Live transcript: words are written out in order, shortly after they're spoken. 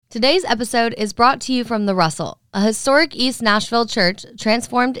Today's episode is brought to you from The Russell, a historic East Nashville church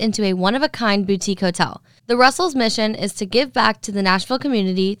transformed into a one-of-a-kind boutique hotel. The Russell's mission is to give back to the Nashville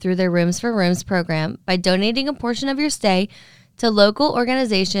community through their Rooms for Rooms program by donating a portion of your stay to local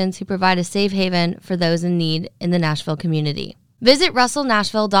organizations who provide a safe haven for those in need in the Nashville community. Visit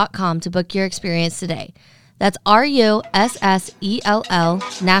russellnashville.com to book your experience today. That's RUSSELL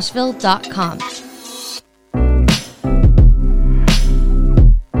Nashville.com.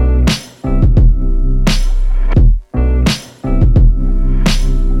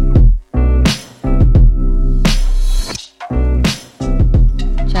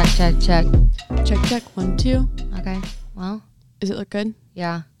 Check. Check. 1, 2. Okay. Well. Does it look good?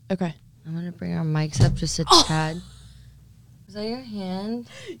 Yeah. Okay. I'm going to bring our mics up just a tad. Was that your hand?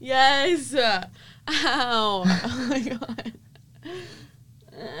 Yes. Ow. Oh my God.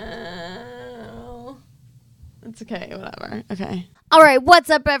 Ow. It's okay. Whatever. Okay. All right. What's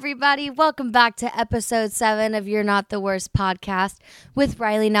up, everybody? Welcome back to episode 7 of You're Not the Worst podcast with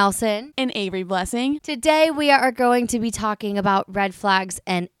Riley Nelson and Avery Blessing. Today, we are going to be talking about red flags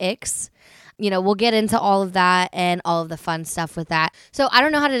and icks. You know, we'll get into all of that and all of the fun stuff with that. So I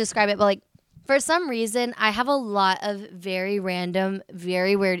don't know how to describe it, but like for some reason, I have a lot of very random,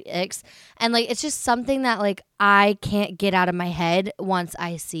 very weird icks. And like, it's just something that like I can't get out of my head once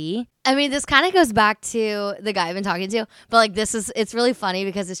I see. I mean, this kind of goes back to the guy I've been talking to, but like it's really funny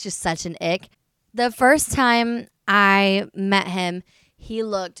because it's just such an ick. The first time I met him, he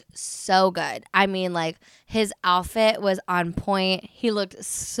looked so good. I mean, like, his outfit was on point. He looked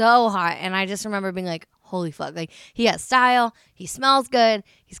so hot. And I just remember being like, holy fuck. Like, he has style. He smells good.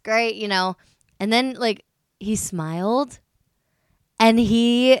 He's great, you know. And then, like, he smiled. And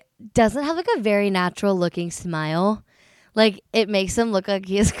he doesn't have, like, a very natural looking smile. Like, it makes him look like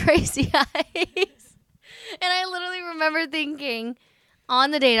he has crazy eyes. And I literally remember thinking on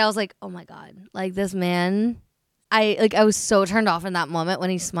the date, I was like, oh, my God. Like, this man... I was so turned off in that moment when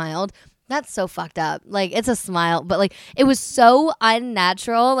he smiled. That's so fucked up. Like, it's a smile, but like it was so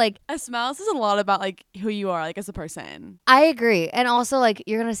unnatural. Like, a smile says a lot about like who you are, like as a person. I agree. And also like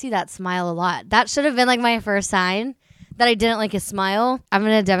you're gonna see that smile a lot. That should have been like my first sign that I didn't like his smile. I'm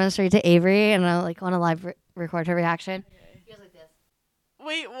gonna demonstrate to Avery and I like want to live record her reaction. Okay. He goes like this.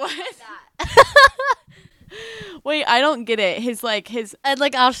 Wait, what? Like that. Wait, I don't get it. And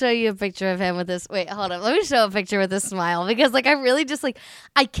like I'll show you a picture of him with this. Wait, hold on. Let me show a picture with this smile because like I really just like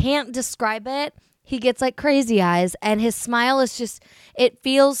I can't describe it. He gets like crazy eyes and his smile is just it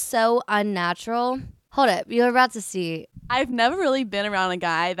feels so unnatural. Hold up. You're about to see. I've never really been around a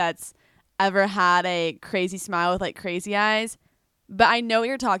guy that's ever had a crazy smile with like crazy eyes, but I know what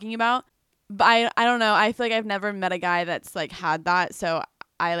you're talking about. But I don't know. I feel like I've never met a guy that's like had that, so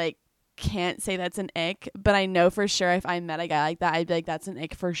I like can't say that's an ick, but I know for sure if I met a guy like that, I'd be like, that's an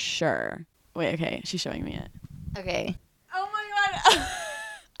ick for sure. Wait, okay, she's showing me it. Okay. Oh my God.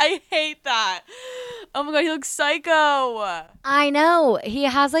 I hate that. Oh my God, he looks psycho. I know. He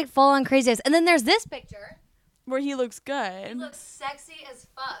has like full on crazy eyes. And then there's this picture where he looks good. He looks sexy as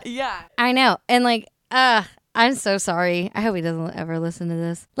fuck. Yeah. I know. And like, I'm so sorry. I hope he doesn't ever listen to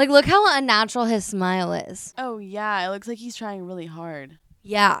this. Like, look how unnatural his smile is. Oh yeah, it looks like he's trying really hard.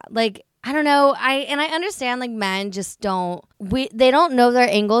 Yeah, like I don't know. I understand like men just they don't know their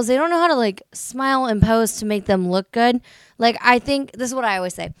angles. They don't know how to like smile and pose to make them look good. Like I think this is what I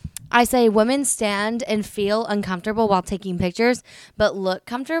always say. I say women stand and feel uncomfortable while taking pictures, but look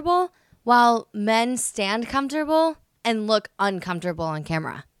comfortable, while men stand comfortable and look uncomfortable on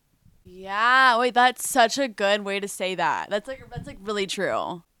camera. Yeah, wait, that's such a good way to say that. That's like really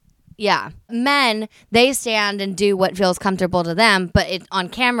true. Yeah. Men, they stand and do what feels comfortable to them, but on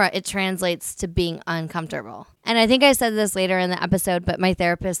camera, it translates to being uncomfortable. And I think I said this later in the episode, but my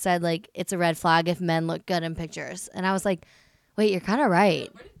therapist said, like, it's a red flag if men look good in pictures. And I was like, wait, you're kind of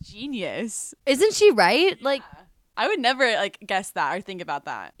right. What a genius. Isn't she right? Yeah. Like, I would never, like, guess that or think about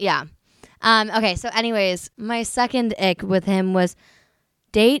that. Yeah. Okay, so anyways, my second ick with him was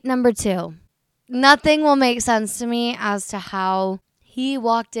date number 2. Nothing will make sense to me as to how he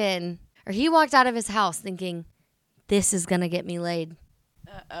walked out of his house thinking, this is going to get me laid.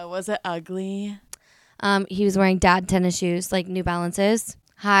 Was it ugly? He was wearing dad tennis shoes, like New Balances,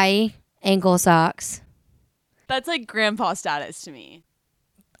 high ankle socks. That's like grandpa status to me.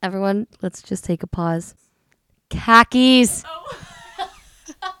 Everyone, let's just take a pause. Khakis. Oh.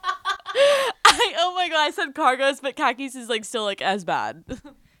 Oh my God, I said cargos, but khakis is like still like as bad.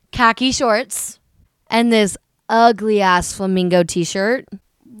 Khaki shorts and this ugly ass flamingo t-shirt.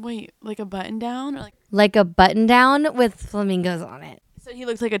 Wait, like a button down or like a button down with flamingos on it. So he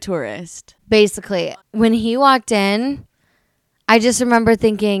looks like a tourist. Basically, when he walked in, I just remember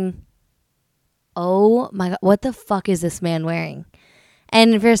thinking, oh my God, what the fuck is this man wearing?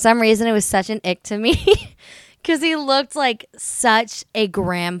 And for some reason, it was such an ick to me because he looked like such a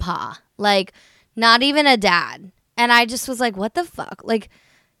grandpa, like not even a dad. And I just was like, what the fuck? Like,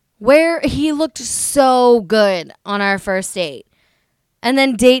 where he looked so good on our first date. And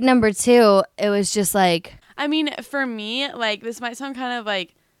then date number 2, it was just like. I mean, for me, like, this might sound kind of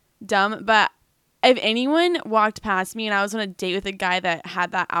like dumb, but if anyone walked past me and I was on a date with a guy that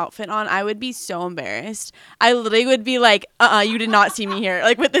had that outfit on, I would be so embarrassed. I literally would be like, you did not see me here,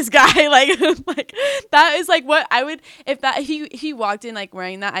 like, with this guy. like that is like what I would, if he walked in like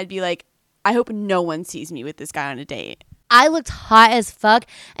wearing that, I'd be like, I hope no one sees me with this guy on a date. I looked hot as fuck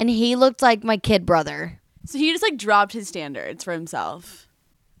and he looked like my kid brother. So he just like dropped his standards for himself.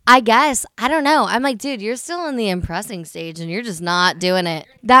 I guess. I don't know. I'm like, dude, you're still in the impressing stage and you're just not doing it.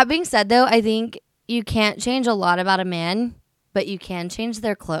 That being said, though, I think you can't change a lot about a man, but you can change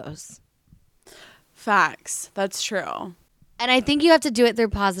their clothes. Facts. That's true. And I think you have to do it through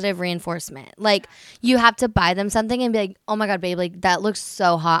positive reinforcement. Like, you have to buy them something and be like, oh my God, babe, like, that looks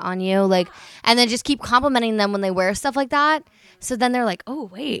so hot on you. Like, and then just keep complimenting them when they wear stuff like that. So then they're like, oh,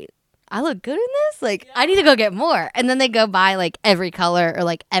 wait, I look good in this? Like, I need to go get more. And then they go buy, like, every color or,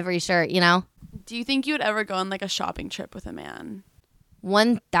 like, every shirt, you know? Do you think you would ever go on, like, a shopping trip with a man?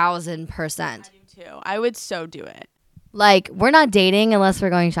 1,000%. Too. I would so do it. Like, we're not dating unless we're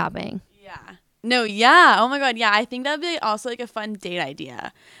going shopping. Yeah. No, yeah. Oh my God. Yeah. I think that'd be also like a fun date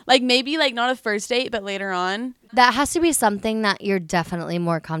idea. Like maybe like not a first date, but later on. That has to be something that you're definitely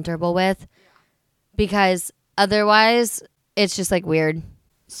more comfortable with because otherwise it's just like weird.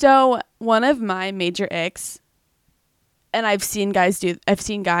 So one of my major icks, and I've seen guys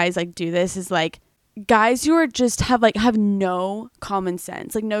like do this, is like guys who are just have no common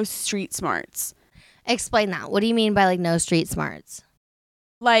sense, like no street smarts. Explain that. What do you mean by like no street smarts?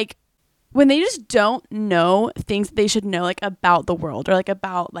 Like when they just don't know things that they should know, like about the world or like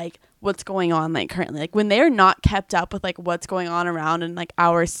about like what's going on like currently. Like when they're not kept up with like what's going on around in like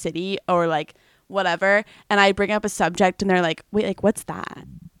our city or like whatever, and I bring up a subject and they're like, wait, like what's that?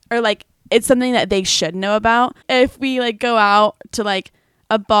 Or like it's something that they should know about. If we like go out to like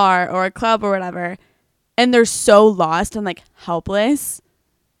a bar or a club or whatever and they're so lost and like helpless,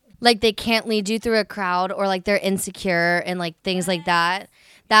 like they can't lead you through a crowd or like they're insecure and like things like that.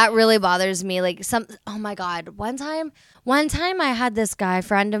 That really bothers me. Like oh my God, one time I had this guy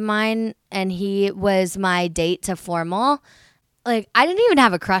friend of mine and he was my date to formal. Like I didn't even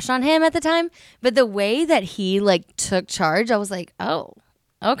have a crush on him at the time, but the way that he like took charge, I was like, oh,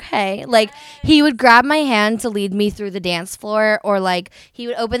 okay. Like he would grab my hand to lead me through the dance floor or like he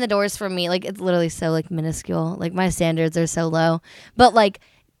would open the doors for me. Like it's literally so like minuscule. Like my standards are so low, but like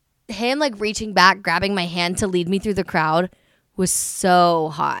him like reaching back, grabbing my hand to lead me through the crowd was so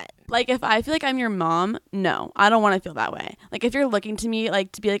hot. Like if I feel like I'm your mom, no, I don't want to feel that way. Like if you're looking to me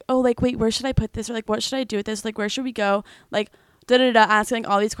like to be like, oh, like wait, where should I put this? Or like what should I do with this? Like where should we go? Like asking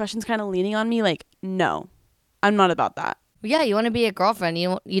like all these questions, kind of leaning on me. Like no, I'm not about that. Yeah, you want to be a girlfriend.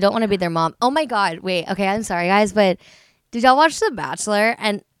 You don't want to be their mom. Oh my God, wait. Okay, I'm sorry guys, but did y'all watch The Bachelor?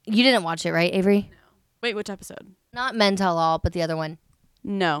 And you didn't watch it, right, Avery? No. Wait, which episode? Not Men Tell All, but the other one.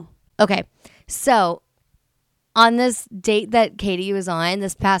 No. Okay, so on this date that Katie was on,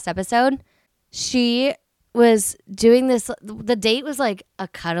 this past episode, she was doing this. The date was like a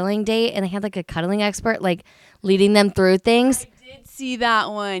cuddling date, and they had like a cuddling expert like leading them through things. I did see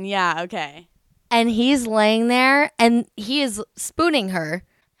that one. Yeah, okay. And he's laying there, and he is spooning her,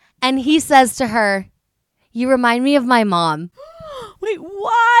 and he says to her, "You remind me of my mom." Wait,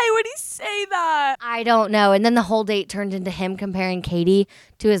 why would he say that? I don't know. And then the whole date turned into him comparing Katie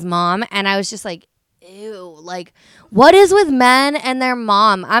to his mom, and I was just like, ew, like, what is with men and their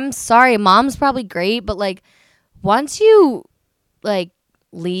mom? I'm sorry, mom's probably great, but like, once you like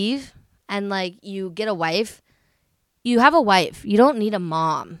leave and like you get a wife, you have a wife. You don't need a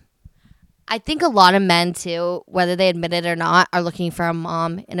mom. I think a lot of men too, whether they admit it or not, are looking for a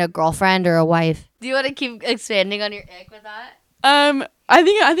mom and a girlfriend or a wife. Do you want to keep expanding on your ick with that? I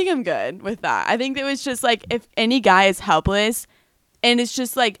think I'm good with that. I think it was just like if any guy is helpless and it's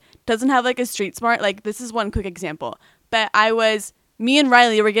just like doesn't have like a street smart, like this is one quick example. But me and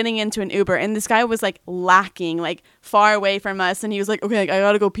Riley were getting into an Uber and this guy was like lacking like far away from us and he was like, okay, like, I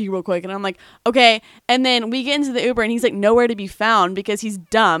gotta go pee real quick. And I'm like, okay. And then we get into the Uber and he's like nowhere to be found because he's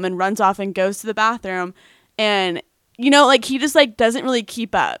dumb and runs off and goes to the bathroom. And you know, like he just like doesn't really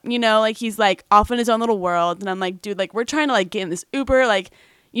keep up, you know, like he's like off in his own little world. And I'm like, dude, like we're trying to like get in this Uber, like,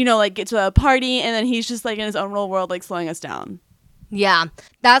 you know, like get to a party. And then he's just like in his own little world, like slowing us down. Yeah,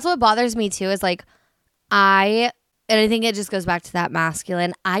 that's what bothers me too is like And I think it just goes back to that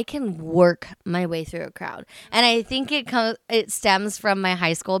masculine. I can work my way through a crowd. And I think it stems from my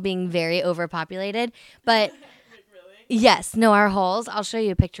high school being very overpopulated. But yes, no, our halls, I'll show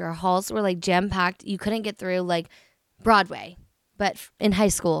you a picture. Our halls were like jam-packed. You couldn't get through like Broadway, but in high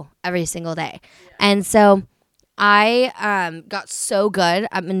school every single day. Yeah. And so I got so good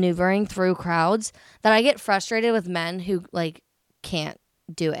at maneuvering through crowds that I get frustrated with men who like can't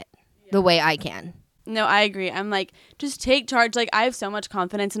do it the way I can. No, I agree. I'm like, just take charge. Like, I have so much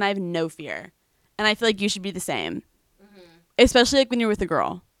confidence and I have no fear. And I feel like you should be the same. Mm-hmm. Especially like when you're with a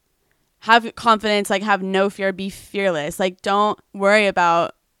girl. Have confidence, like have no fear, be fearless. Like, don't worry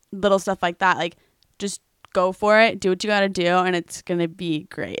about little stuff like that. Like, just go for it, do what you gotta do, and it's gonna be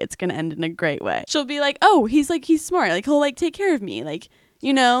great. It's gonna end in a great way. She'll be like, oh, he's smart. Like, he'll like take care of me. Like,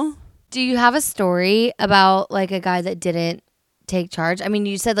 you know. Do you have a story about like a guy that didn't take charge? I mean,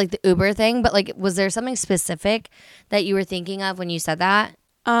 you said like the Uber thing, but like, was there something specific that you were thinking of when you said that?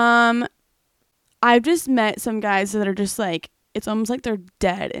 I've just met some guys that are just like, it's almost like they're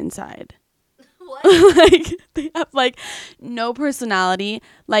dead inside. What? Like, they have like no personality.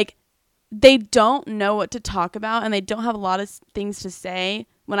 Like, they don't know what to talk about and they don't have a lot of things to say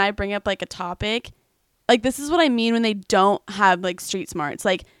when I bring up like a topic. Like, this is what I mean when they don't have like street smarts.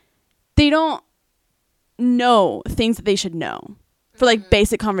 Like, they don't know things that they should know for like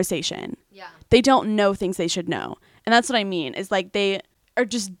basic conversation. Yeah. They don't know things they should know. And that's what I mean. Is like they are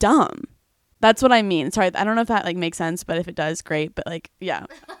just dumb. That's what I mean. Sorry, I don't know if that like makes sense, but if it does, great. But like, yeah.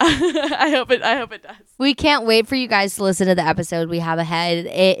 I hope it does. We can't wait for you guys to listen to the episode we have ahead.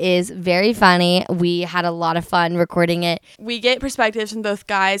 It is very funny. We had a lot of fun recording it. We get perspectives from both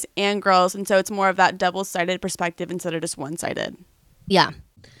guys and girls, and so it's more of that double-sided perspective instead of just one-sided. Yeah.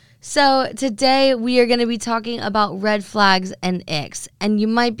 So today we are going to be talking about red flags and icks. And you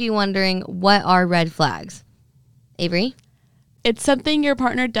might be wondering, what are red flags? Avery? It's something your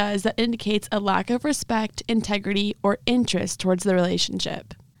partner does that indicates a lack of respect, integrity, or interest towards the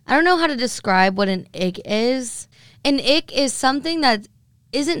relationship. I don't know how to describe what an ick is. An ick is something that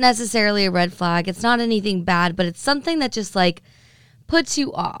isn't necessarily a red flag. It's not anything bad, but it's something that just like puts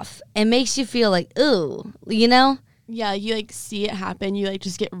you off and makes you feel like, ooh, you know? Yeah, you like see it happen. You like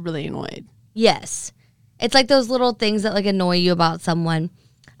just get really annoyed. Yes. It's like those little things that like annoy you about someone.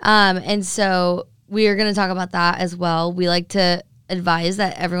 And so we are going to talk about that as well. We like to advise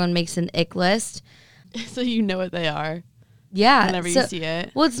that everyone makes an ick list. So you know what they are. Yeah. Whenever you see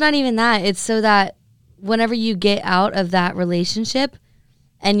it. Well, it's not even that. It's so that whenever you get out of that relationship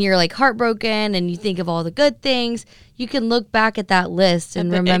and you're like heartbroken and you think of all the good things, you can look back at that list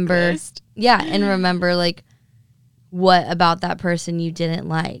and remember. Yeah. And remember like what about that person you didn't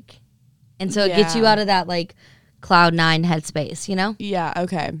like. And so it gets you out of that like cloud nine headspace, you know? Yeah.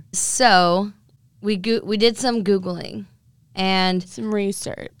 Okay. So we did some Googling and some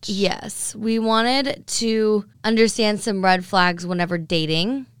research. Yes. We wanted to understand some red flags whenever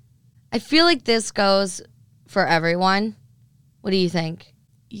dating. I feel like this goes for everyone. What do you think?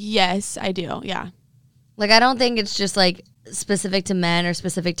 Yes, I do. Yeah. Like, I don't think it's just like specific to men or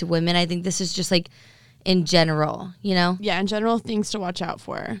specific to women. I think this is just like in general, you know? Yeah, in general, things to watch out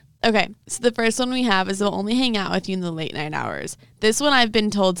for. Okay, so the first one we have is they'll only hang out with you in the late night hours. This one I've been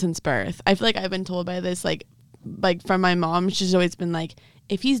told since birth. I feel like I've been told by this, like from my mom. She's always been like,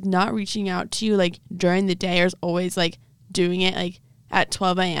 if he's not reaching out to you, like, during the day or is always, like, doing it, like, at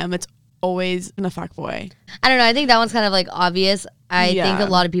 12 a.m., it's always a fuckboy. I don't know. I think that one's kind of, like, obvious. I think a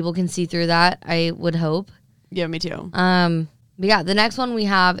lot of people can see through that, I would hope. Yeah, me too. But yeah, the next one we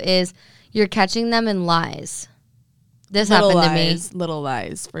have is you're catching them in lies. This little happened lies, to me. Little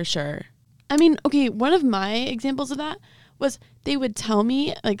lies, for sure. I mean, okay, one of my examples of that was they would tell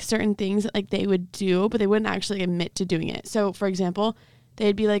me, like, certain things that, like, they would do, but they wouldn't actually admit to doing it. So, for example,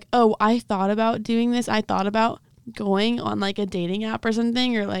 they'd be like, oh, I thought about doing this. I thought about going on, like, a dating app or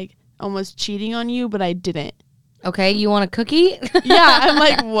something or, like, almost cheating on you, but I didn't. Okay, you want a cookie? Yeah, I'm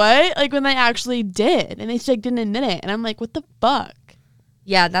like, what? Like, when they actually did, and they just, like, didn't admit it. And I'm like, what the fuck?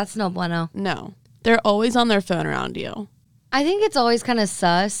 Yeah, that's no bueno. No. They're always on their phone around you. I think it's always kind of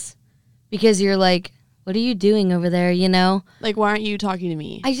sus because you're like, what are you doing over there, you know? Like, why aren't you talking to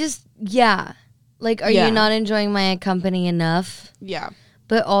me? Like, are you not enjoying my company enough? Yeah.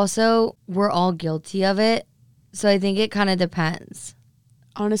 But also, we're all guilty of it. So I think it kind of depends.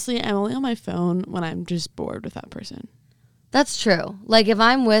 Honestly, I'm only on my phone when I'm just bored with that person. That's true. Like, if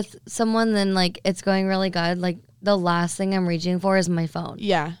I'm with someone, then, like, it's going really good. Like, the last thing I'm reaching for is my phone.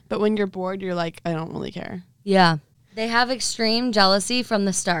 Yeah. But when you're bored, you're like, I don't really care. Yeah. They have extreme jealousy from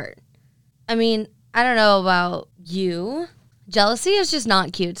the start. I mean, I don't know about you. Jealousy is just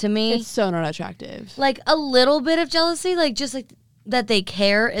not cute to me. It's so not attractive. Like a little bit of jealousy, like just like that they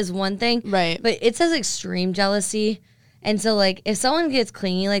care is one thing. Right. But it says extreme jealousy. And so like if someone gets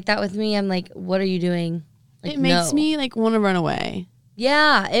clingy like that with me, I'm like, what are you doing? Like, it makes me like want to run away.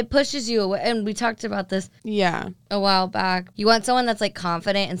 Yeah, it pushes you away. And we talked about this a while back. You want someone that's like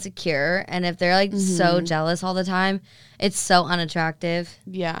confident and secure. And if they're like so jealous all the time, it's so unattractive.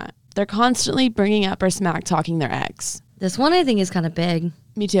 Yeah. They're constantly bringing up or smack talking their ex. This one I think is kind of big.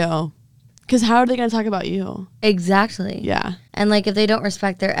 Me too. Because how are they going to talk about you? Exactly. Yeah. And like if they don't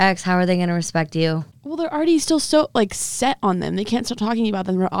respect their ex, how are they going to respect you? Well, they're already still so like set on them. They can't stop talking about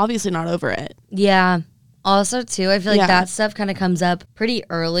them. They're obviously not over it. Yeah. Also, too, I feel like that stuff kind of comes up pretty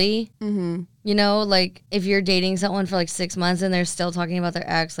early. Mm-hmm. You know, like if you're dating someone for like 6 months and they're still talking about their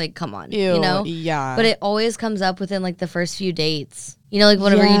ex, like, come on. Ew, you know? Yeah. But it always comes up within like the first few dates. You know, like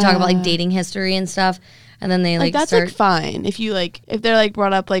whenever you talk about like dating history and stuff. And then they like that's start. Like fine if you like, if they're like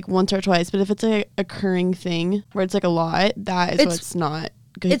brought up like once or twice. But if it's like a occurring thing where it's like a lot, that is what's not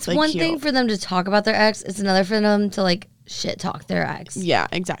good. It's like, one thing for them to talk about their ex. It's another for them to like shit talk their ex. Yeah,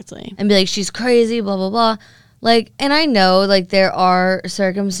 exactly. And be like, she's crazy, blah, blah, blah. Like, and I know, like, there are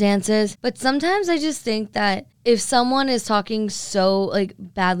circumstances, but sometimes I just think that if someone is talking so, like,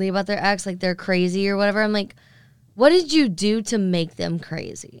 badly about their ex, like, they're crazy or whatever, I'm like, what did you do to make them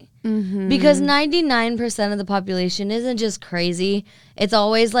crazy? Mm-hmm. Because 99% of the population isn't just crazy. It's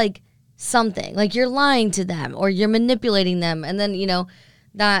always, like, something. Like, you're lying to them or you're manipulating them. And then, you know,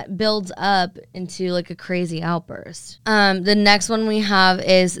 that builds up into, like, a crazy outburst. The next one we have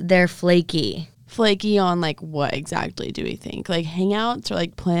is they're flaky. Flaky on like what exactly do we think? Like hangouts or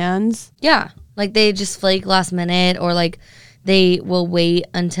like plans? Yeah. Like they just flake last minute or like they will wait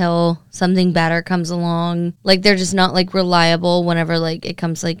until something better comes along. Like they're just not like reliable whenever like it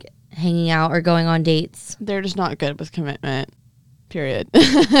comes like hanging out or going on dates. They're just not good with commitment. Period.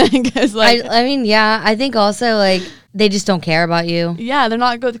 Like, I mean, yeah, I think also like they just don't care about you. Yeah, they're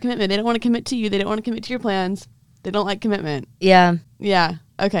not good with commitment. They don't want to commit to you. They don't want to commit to your plans. They don't like commitment. Yeah. Yeah.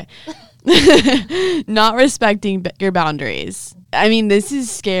 Okay. Not respecting your boundaries. I mean, this is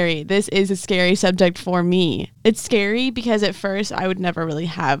scary. This is a scary subject for me. It's scary because at first I would never really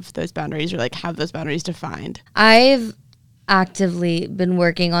have those boundaries or like have those boundaries defined. I've actively been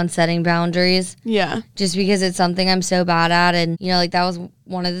working on setting boundaries. Yeah. Just because it's something I'm so bad at. And, you know, like that was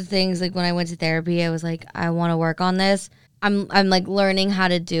one of the things, like when I went to therapy, I was like, I want to work on this. I'm like learning how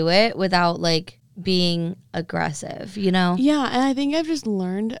to do it without like being aggressive, you know? Yeah. And I think I've just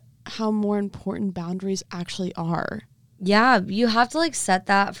learned how more important boundaries actually are. Yeah, you have to like set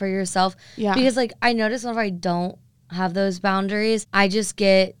that for yourself. Yeah. Because like I notice whenever I don't have those boundaries, I just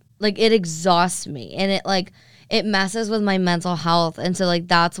get like it exhausts me and it like it messes with my mental health. And so like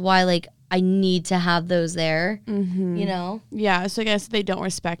that's why like I need to have those there. Mm-hmm. You know? Yeah. So I guess if they don't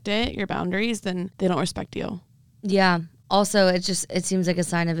respect it, your boundaries, then they don't respect you. Yeah. Also, it seems like a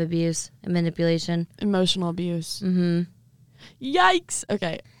sign of abuse and manipulation. Emotional abuse. Mm-hmm. Yikes.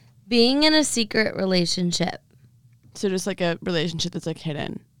 Okay. Being in a secret relationship. So just like a relationship that's like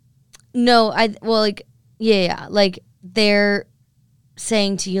hidden. No, like they're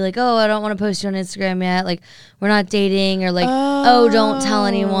saying to you like, oh, I don't want to post you on Instagram yet. Like we're not dating or like, oh, don't tell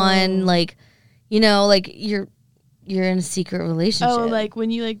anyone. Like, you know, like you're in a secret relationship. Oh, like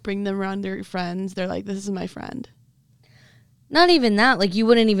when you like bring them around their friends, they're like, this is my friend. Not even that. Like you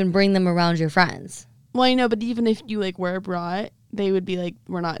wouldn't even bring them around your friends. Well, I know, but even if you like were brought, they would be like,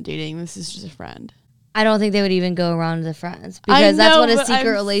 we're not dating. This is just a friend. I don't think they would even go around the friends because that's what a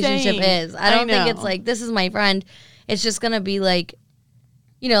secret relationship is. I don't think it's like, this is my friend. It's just going to be like,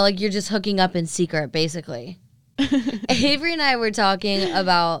 you know, like you're just hooking up in secret, basically. Avery and I were talking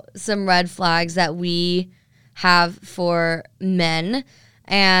about some red flags that we have for men.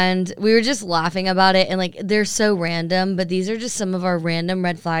 And we were just laughing about it. And like, they're so random, but these are just some of our random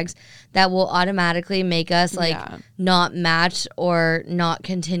red flags that will automatically make us like not match or not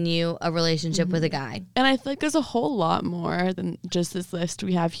continue a relationship with a guy. And I feel like there's a whole lot more than just this list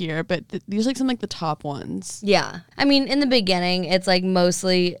we have here, but these are like some like the top ones. Yeah. I mean, in the beginning, it's like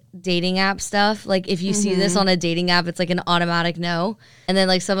mostly dating app stuff. Like if you see this on a dating app, it's like an automatic no. And then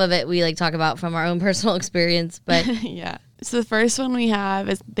like some of it we like talk about from our own personal experience, but yeah. So the first one we have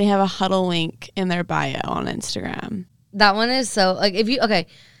is they have a Huddle link in their bio on Instagram. That one is so like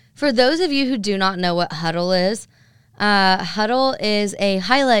for those of you who do not know what Huddle is a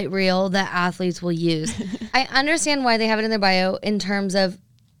highlight reel that athletes will use. I understand why they have it in their bio in terms of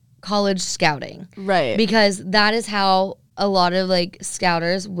college scouting. Right. Because that is how a lot of like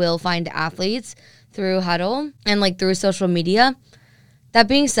scouters will find athletes through Huddle and like through social media. That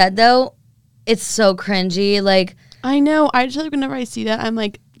being said though, it's so cringy. Like I know. I just feel like whenever I see that, I'm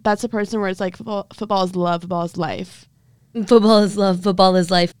like, that's a person where it's like football is love, football is life. Football is love, football is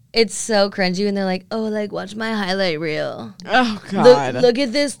life. It's so cringy when they're like, oh, like, watch my highlight reel. Oh, God. Look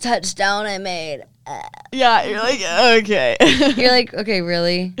at this touchdown I made. Yeah, you're like, okay. You're like, okay,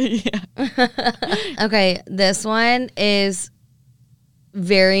 really? Yeah. Okay, this one is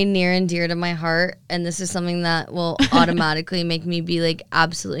very near and dear to my heart, and this is something that will automatically make me be like,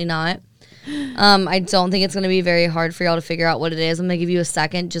 absolutely not. I don't think it's going to be very hard for y'all to figure out what it is. I'm going to give you a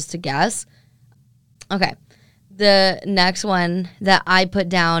second just to guess. Okay. The next one that I put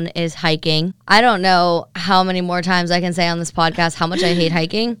down is hiking. I don't know how many more times I can say on this podcast how much I hate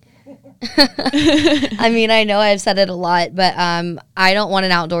hiking. I mean, I know I've said it a lot, but I don't want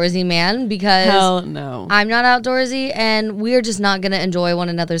an outdoorsy man because hell no. I'm not outdoorsy, and we're just not going to enjoy one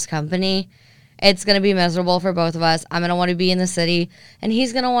another's company. It's going to be miserable for both of us. I'm going to want to be in the city, and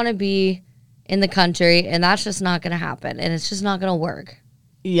he's going to want to be in the country, and that's just not going to happen, and it's just not going to work.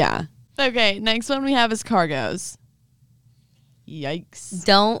 Yeah. Okay, next one we have is cargos. Yikes.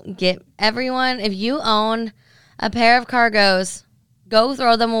 Don't get everyone, if you own a pair of cargos, go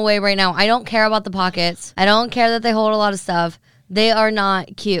throw them away right now. I don't care about the pockets. I don't care that they hold a lot of stuff. They are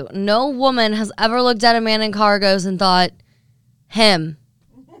not cute. No woman has ever looked at a man in cargos and thought, him.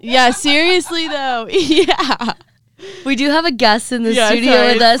 Yeah, seriously though. Yeah. We do have a guest in the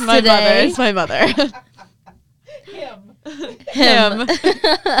studio with us today. It's my mother. Him.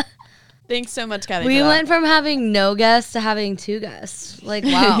 Thanks so much, Kathy. We went from having no guests to having 2 guests. Like,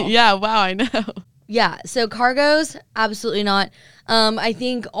 wow. Yeah, wow, I know. Yeah, so cargos, absolutely not. I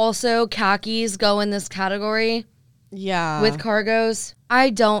think also khakis go in this category. Yeah. With cargos. I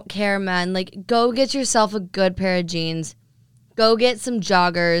don't care, man. Like, go get yourself a good pair of jeans. Go get some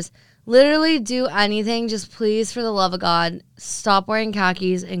joggers. Literally do anything. Just please, for the love of God, stop wearing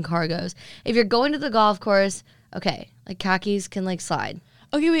khakis and cargos. If you're going to the golf course, okay, like khakis can like slide.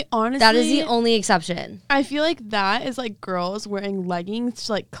 Okay, wait, honestly. That is the only exception. I feel like that is like girls wearing leggings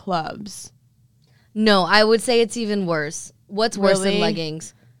to like clubs. No, I would say it's even worse. What's worse than Really?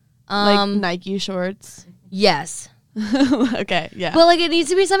 leggings? Like Nike shorts. Yes. Okay, yeah. But like it needs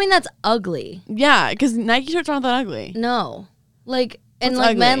to be something that's ugly. Yeah, because Nike shorts aren't that ugly. No. Like, and What's like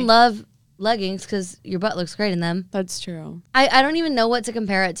ugly? men love leggings because your butt looks great in them. That's true. I don't even know what to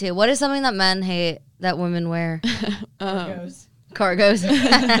compare it to. What is something that men hate that women wear? Cargos.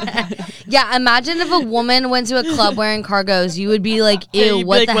 Yeah, imagine if a woman went to a club wearing cargos. You would be like, ew, You'd be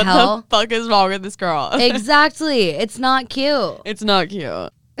what like, the what hell? the fuck is wrong with this girl? Exactly. It's not cute. It's not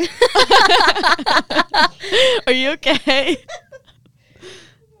cute. Are you okay?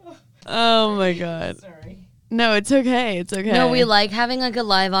 Oh my god. Sorry. No, it's okay. It's okay. No, we like having like a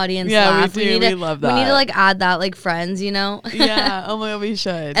live audience Yeah, laugh. we do. Need We to, love We need to that. like add that like Friends, you know? Yeah. Oh my god, we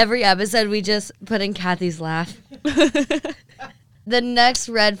should. Every episode we just put in Kathy's laugh. The next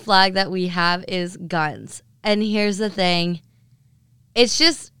red flag that we have is guns. And here's the thing. It's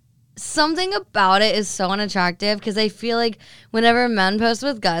just something about it is so unattractive because I feel like whenever men post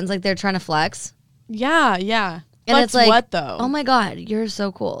with guns, like they're trying to flex. Yeah, yeah. And Flex it's like, what though? oh my God, you're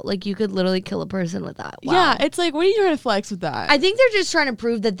so cool. Like you could literally kill a person with that. Wow. Yeah, it's like, what are you trying to flex with that? I think they're just trying to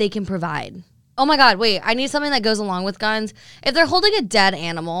prove that they can provide. Oh my God, wait, I need something that goes along with guns. If they're holding a dead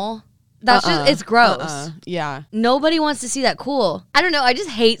animal, that's just, it's gross. Yeah. Nobody wants to see that. Cool. I don't know. I just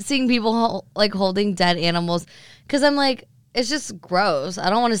hate seeing people like holding dead animals because I'm like, it's just gross. I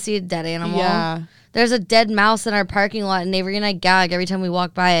don't want to see a dead animal. Yeah. There's a dead mouse in our parking lot, and Avery and I gag every time we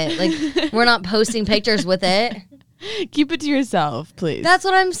walk by it. Like, we're not posting pictures with it. Keep it to yourself, please. That's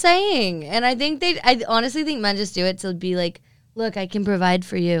what I'm saying. And I think I honestly think men just do it to be like, look, I can provide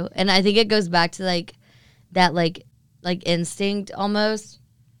for you. And I think it goes back to like that like instinct almost.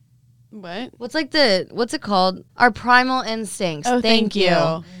 What? What's it called? Our primal instincts. Oh, thank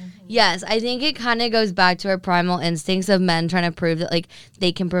you. Yes, I think it kind of goes back to our primal instincts of men trying to prove that like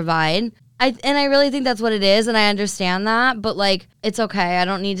they can provide. I really think that's what it is, and I understand that, but like it's okay. I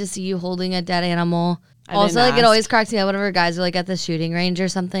don't need to see you holding a dead animal. Also, like it always cracks me up whenever guys are like at the shooting range or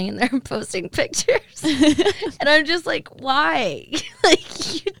something and they're posting pictures, and I'm just like, why?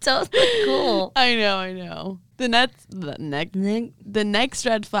 Like you don't look cool. I know. The next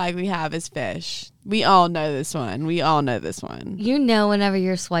red flag we have is fish. We all know this one. You know, whenever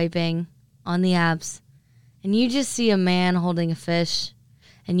you're swiping on the apps and you just see a man holding a fish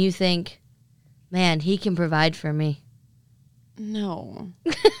and you think, man, he can provide for me. No.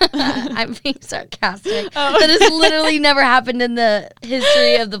 I'm being sarcastic. That has literally never happened in the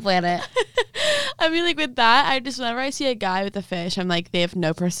history of the planet. I mean, like with that, I just whenever I see a guy with a fish, I'm like, they have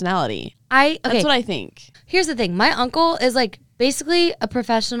no personality. Okay. That's what I think. Here's the thing. My uncle is like basically a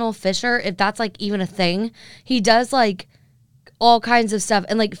professional fisher, if that's like even a thing. He does like all kinds of stuff,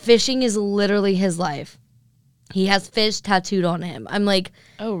 and like fishing is literally his life. He has fish tattooed on him. I'm like,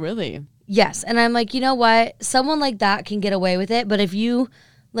 oh, really? yes. And I'm like, you know what? Someone like that can get away with it. But if you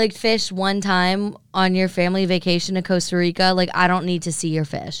like fish one time on your family vacation to Costa Rica, like I don't need to see your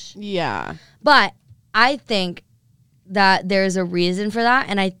fish. Yeah. But I think that there's a reason for that.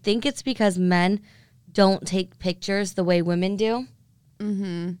 And I think it's because men don't take pictures the way women do.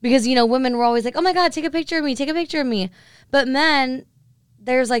 Mm-hmm. Because, you know, women were always like, oh my God, take a picture of me, take a picture of me. But men,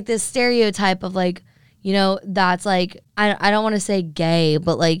 there's like this stereotype of like, you know, that's like, I don't want to say gay,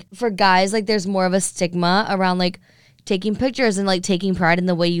 but like for guys, like there's more of a stigma around like taking pictures and like taking pride in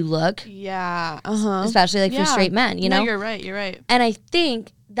the way you look. Yeah. Especially like for straight men, you know? No, you're right. And I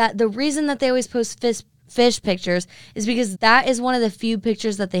think that the reason that they always post fish pictures is because that is one of the few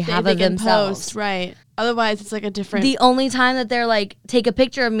pictures that they have of themselves. Post, right. Otherwise, it's like a different... The only time that they're like, take a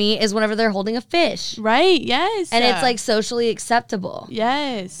picture of me is whenever they're holding a fish. Right, yes. And it's like socially acceptable.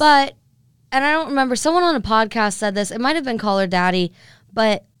 Yes. But, and I don't remember, someone on a podcast said this, it might have been Call Her Daddy,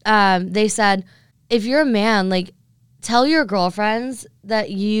 but they said, if you're a man, like, tell your girlfriends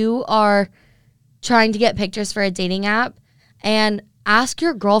that you are trying to get pictures for a dating app and ask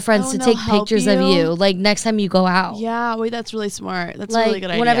your girlfriends to take pictures of you, like, next time you go out. Yeah, wait, that's really smart. That's like, a really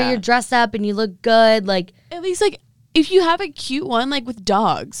good idea. Whenever you're dressed up and you look good, like... At least, like, if you have a cute one, like, with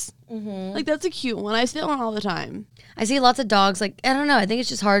dogs. Mm-hmm. Like, that's a cute one. I see that one all the time. I see lots of dogs, like, I don't know. I think it's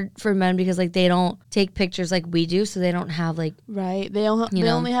just hard for men because, like, they don't take pictures like we do, so they don't have, like... Right. They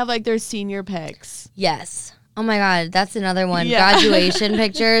only have, like, their senior pics. Yes. Oh, my God. That's another one. Yeah. Graduation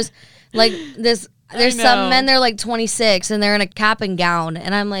pictures. Like, there's some men, they're like 26 and they're in a cap and gown.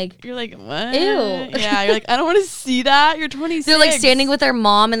 And I'm like, you're like, what? Ew. Yeah, you're like, I don't want to see that. You're 26. They're like standing with their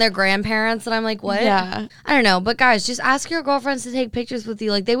mom and their grandparents. And I'm like, what? Yeah. I don't know. But guys, just ask your girlfriends to take pictures with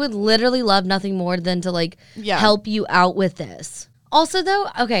you. Like, they would literally love nothing more than to like help you out with this. Also, though,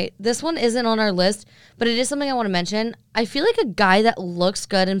 okay, this one isn't on our list, but it is something I want to mention. I feel like a guy that looks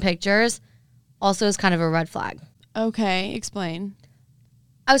good in pictures also is kind of a red flag. Okay, explain.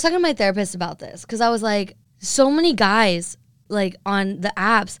 I was talking to my therapist about this because I was like, so many guys like on the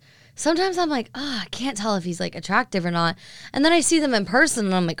apps, sometimes I'm like, oh, I can't tell if he's like attractive or not. And then I see them in person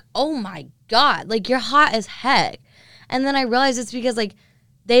and I'm like, oh my God, like you're hot as heck. And then I realize it's because like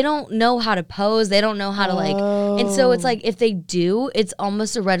they don't know how to pose. They don't know how to like, and so it's like if they do, it's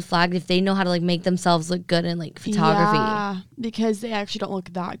almost a red flag if they know how to like make themselves look good in like photography. Yeah, because they actually don't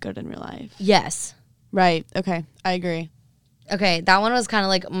look that good in real life. Yes. Right. Okay. I agree. Okay, that one was kind of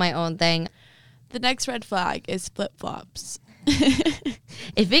like my own thing. The next red flag is flip-flops.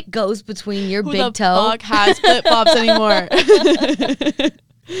 If it goes between your big toe... Who the fuck has flip-flops anymore?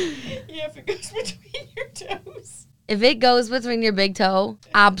 Yeah, if it goes between your toes. If it goes between your big toe,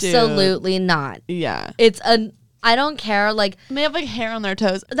 absolutely not. Yeah. It's I don't care. Like, and they have like hair on their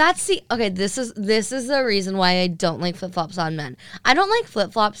toes. Okay, this is the reason why I don't like flip-flops on men. I don't like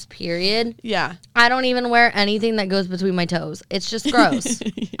flip-flops, period. Yeah. I don't even wear anything that goes between my toes. It's just gross.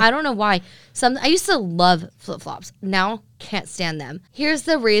 Yeah. I don't know why. I used to love flip-flops. Now, can't stand them. Here's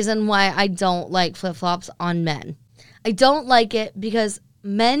the reason why I don't like flip-flops on men. I don't like it because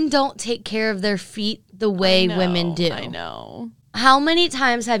men don't take care of their feet the way women do. I know. How many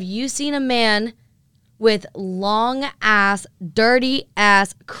times have you seen a man with long ass, dirty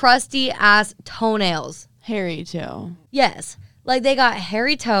ass, crusty ass toenails? Hairy too. Yes. Like they got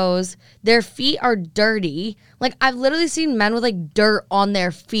hairy toes. Their feet are dirty. Like I've literally seen men with like dirt on their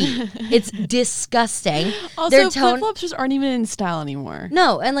feet. It's disgusting. Also, flip-flops just aren't even in style anymore.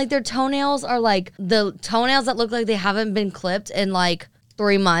 No, and like their toenails are like the toenails that look like they haven't been clipped in like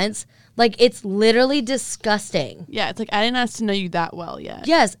 3 months. Like, it's literally disgusting. Yeah, it's like, I didn't ask to know you that well yet.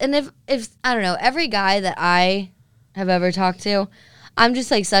 Yes, and if I don't know, every guy that I have ever talked to, I'm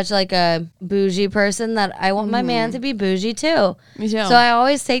just, like, such, like, a bougie person that I want my man to be bougie, too. Me too. So I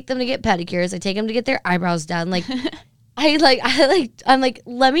always take them to get pedicures. I take them to get their eyebrows done. Like, I'm like,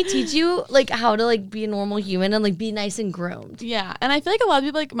 let me teach you, like, how to, like, be a normal human and, like, be nice and groomed. Yeah, and I feel like a lot of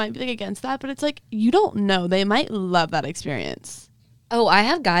people, like, might be, like, against that, but it's like, you don't know. They might love that experience. Oh, I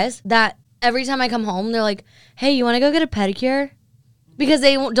have guys that every time I come home, they're like, hey, you want to go get a pedicure? Because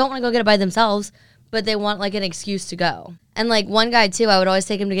they don't want to go get it by themselves, but they want, like, an excuse to go. And, like, one guy, too, I would always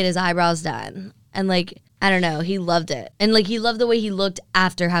take him to get his eyebrows done. And, like, I don't know, he loved it. And, like, he loved the way he looked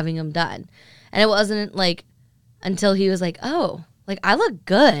after having them done. And it wasn't, like, until he was like, oh, like, I look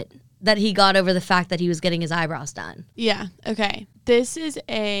good, that he got over the fact that he was getting his eyebrows done. Yeah, okay. This is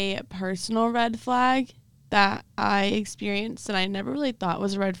a personal red flag that I experienced and I never really thought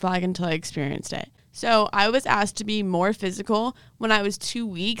was a red flag until I experienced it. So I was asked to be more physical when I was 2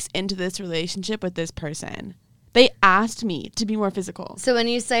 weeks into this relationship with this person. They asked me to be more physical. So when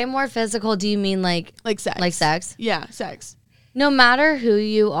you say more physical, do you mean like sex? Like sex? Yeah, sex. No matter who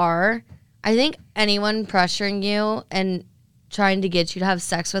you are, I think anyone pressuring you and trying to get you to have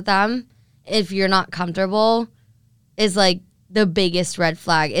sex with them, if you're not comfortable, is like the biggest red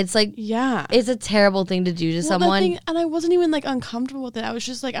flag. It's like, yeah, it's a terrible thing to do to someone. And I wasn't even like uncomfortable with it. I was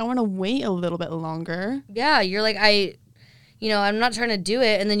just like, I want to wait a little bit longer. Yeah, you're like, I'm not trying to do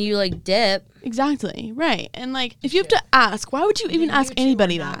it, and then you like dip. Exactly, right. And like, if you have to ask, why would you even ask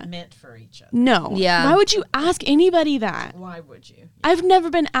anybody that? Not meant for each other. No. Yeah. Why would you ask anybody that? Why would you? I've never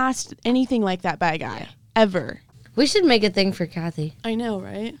been asked anything like that by a guy. Ever. We should make a thing for Kathy. I know,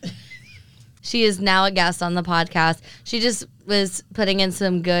 right? She is now a guest on the podcast. She just was putting in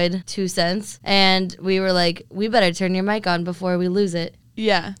some good 2 cents, and we were like, we better turn your mic on before we lose it.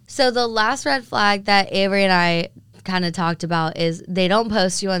 Yeah. So the last red flag that Avery and I kind of talked about is they don't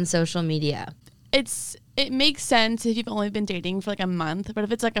post you on social media. It makes sense if you've only been dating for like a month, but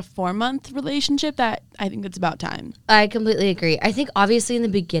if it's like a 4-month relationship, that I think it's about time. I completely agree. I think obviously in the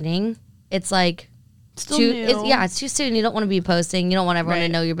beginning, it's like Still too, new. it's too soon. You don't want to be posting. You don't want everyone to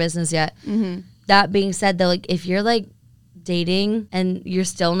Right. know your business yet. Mm-hmm. That being said, though, like if you're like dating and you're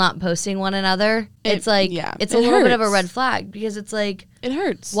still not posting one another, it's like it's a little bit of a red flag, because it's like, It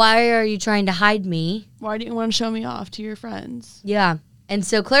hurts. why are you trying to hide me? Why do you want to show me off to your friends? Yeah. And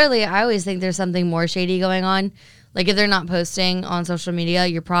so clearly, I always think there's something more shady going on. Like if they're not posting on social media,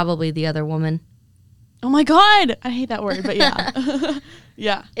 you're probably the other woman. Oh my God. I hate that word, but yeah.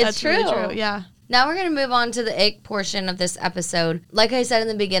 Yeah. It's that's really true. true. Yeah. Now we're going to move on to the ick portion of this episode. Like I said in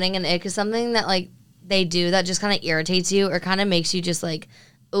the beginning, an ick is something that like they do that just kind of irritates you or kind of makes you just like,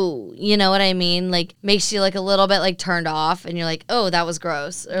 ooh, you know what I mean? Like makes you like a little bit like turned off, and you're like, oh, that was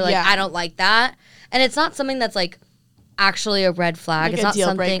gross. Or like, Yeah. I don't like that. And it's not something that's like actually a red flag. Like It's a not deal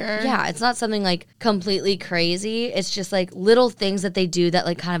something, breaker. yeah, it's not something like completely crazy. It's just like little things that they do that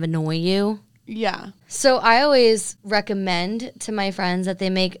like kind of annoy you. Yeah. So I always recommend to my friends that they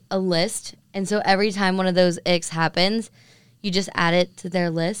make a list. And so every time one of those icks happens, you just add it to their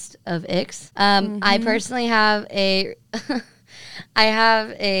list of icks. I personally have I have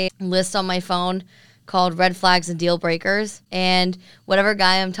a list on my phone called Red Flags and Deal Breakers. And whatever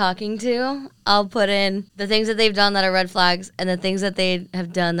guy I'm talking to, I'll put in the things that they've done that are red flags and the things that they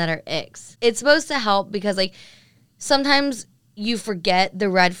have done that are icks. It's supposed to help because like sometimes you forget the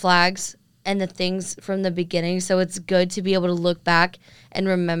red flags and the things from the beginning. So it's good to be able to look back and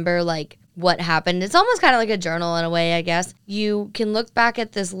remember like what happened. It's almost kind of like a journal in a way, I guess. You can look back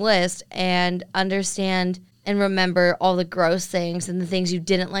at this list and understand and remember all the gross things and the things you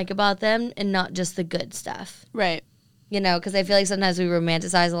didn't like about them and not just the good stuff. Right. You know, because I feel like sometimes we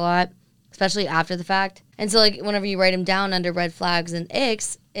romanticize a lot, especially after the fact. And so like whenever you write them down under red flags and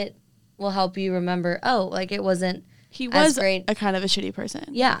icks, it will help you remember, oh, like it wasn't He as was great. a kind of a shitty person.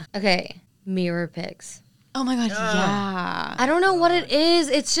 Yeah. Okay. Mirror pics. Oh my God. Yeah. I don't know what it is.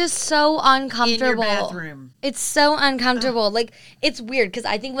 It's just so uncomfortable. In your bathroom. It's so uncomfortable. Like, it's weird because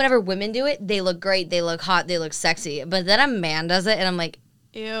I think whenever women do it, they look great, they look hot, they look sexy. But then a man does it, and I'm like,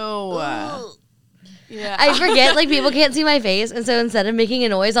 Ew. ugh. Yeah. I forget, like, people can't see my face. And so instead of making a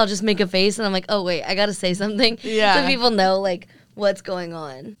noise, I'll just make a face. And I'm like, oh, wait, I got to say something. Yeah. So people know, like, what's going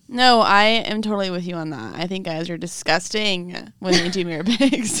on. No, I am totally with you on that. I think guys are disgusting when they do mirror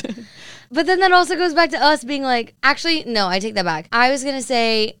pics. But then that also goes back to us being like, actually, no, I take that back. I was going to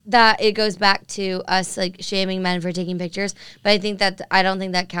say that it goes back to us like shaming men for taking pictures, but I don't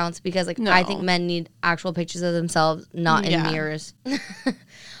think that counts because like No. I think men need actual pictures of themselves, not in Yeah. mirrors.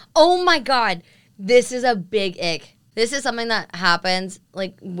 Oh my God. This is a big ick. This is something that happens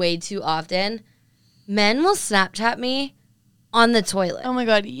like way too often. Men will Snapchat me on the toilet. Oh my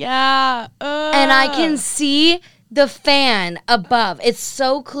God. Yeah. And I can see the fan above. It's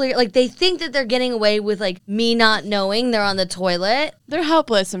so clear. Like, they think that they're getting away with, like, me not knowing they're on the toilet. They're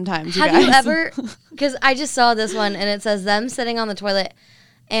helpless sometimes. Have guys. you ever? Because I just saw this one, and it says them sitting on the toilet.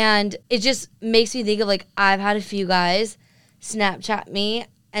 And it just makes me think of, like, I've had a few guys Snapchat me,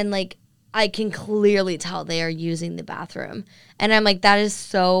 and, like, I can clearly tell they are using the bathroom. And I'm like, that is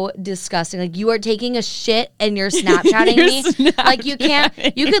so disgusting. Like, you are taking a shit and you're Snapchatting me. Like, you can't,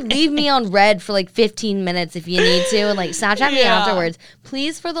 you could leave me on red for like 15 minutes if you need to and like Snapchat me Yeah. afterwards.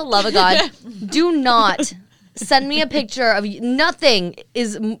 Please, for the love of God, do not send me a picture of you. Nothing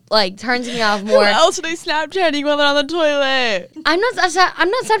is like turns me off Who more. else are they Snapchatting while they're on the toilet? I'm not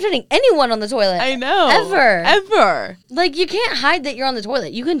Snapchatting anyone on the toilet. I know. Ever. Like, you can't hide that you're on the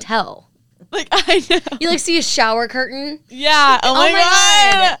toilet. You can tell. Like, I know. You like see a shower curtain. Yeah. Oh my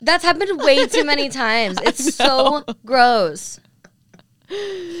God. That's happened way too many times. It's so gross.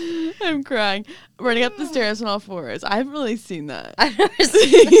 I'm crying. Running up the stairs on all fours. I haven't really seen that. I've never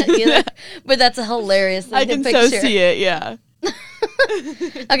seen that either. But that's a hilarious thing I to can picture. so see it, yeah.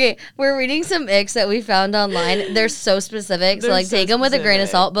 Okay, we're reading some icks that we found online. They're so specific, so They're like so take them with a grain of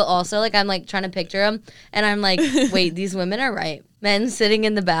specific. salt. But also, like I'm like trying to picture them, and I'm like, wait, these women are right. Men sitting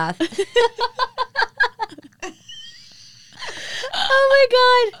in the bath.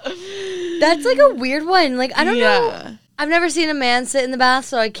 Oh my god, that's like a weird one. Like I don't know. I've never seen a man sit in the bath,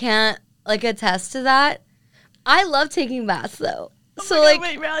 so I can't like attest to that. I love taking baths though. So Oh my like, God,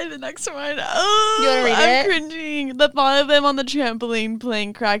 wait, Riley, the next one. Oh, You wanna read I'm it? cringing. The thought of them on the trampoline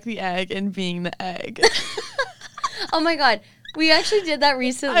playing crack the egg and being the egg. oh my god, we actually did that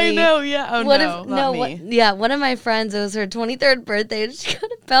recently. I know, yeah. Oh What no, if not no? me. Yeah, one of my friends. It was her 23rd birthday, and she got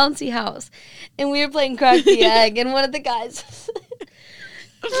a bouncy house, and we were playing crack the egg, and one of the guys.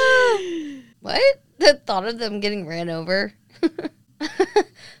 What? The thought of them getting ran over.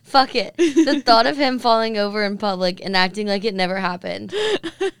 Fuck it. The thought of him falling over in public and acting like it never happened.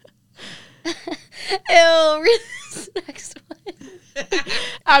 Ew. Read this next one.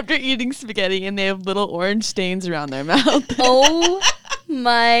 After eating spaghetti and they have little orange stains around their mouth. Oh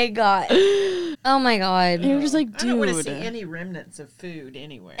my god. Oh my god. You're just like, I don't want to dude. see any remnants of food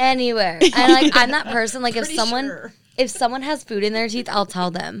anywhere. Anywhere. And like I'm that person, like if Pretty someone sure. if someone has food in their teeth, I'll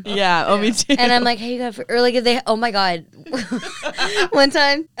tell them. Yeah, oh, me too. And I'm like, hey, you got food? Or like if they, oh my god. One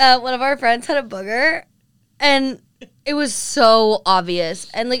time, one of our friends had a booger, and it was so obvious,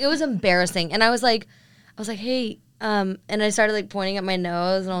 and like it was embarrassing. And I was like, hey, and I started like pointing at my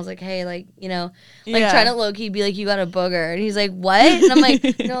nose, and I was like, hey, like like Yeah. trying to low key be like, you got a booger, and he's like, what? And I'm like,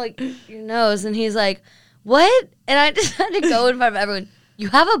 like your nose, and he's like, what? And I just had to go in front of everyone. You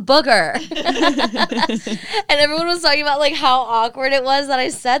have a booger. And everyone was talking about like how awkward it was that I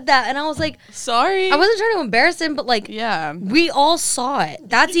said that. And I was like, Sorry. I wasn't trying to embarrass him, but like Yeah. we all saw it.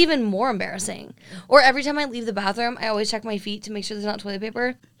 That's even more embarrassing. Or every time I leave the bathroom, I always check my feet to make sure there's not toilet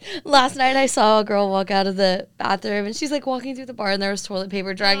paper. Last night I saw a girl walk out of the bathroom and she's like walking through the bar and there was toilet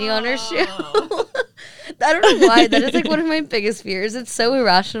paper dragging on her shoe. I don't know why. That is like one of my biggest fears. It's so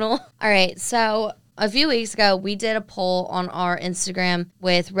irrational. All right, so a few weeks ago, we did a poll on our Instagram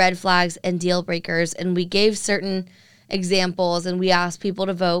with red flags and deal breakers, and we gave certain examples, and we asked people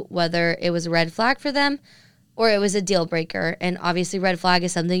to vote whether it was a red flag for them or it was a deal breaker. And obviously, red flag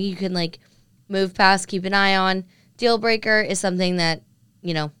is something you can like move past, keep an eye on. Deal breaker is something that,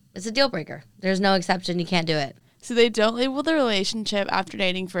 it's a deal breaker. There's no exception. You can't do it. So they don't label the relationship after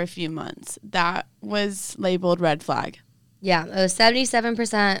dating for a few months. That was labeled red flag. Yeah, it was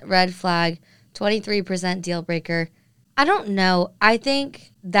 77% red flag, 23% deal breaker. I don't know. I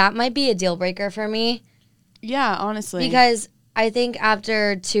think that might be a deal breaker for me Yeah, honestly. because I think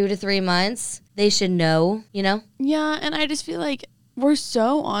after 2 to 3 months, they should know, Yeah, and I just feel like we're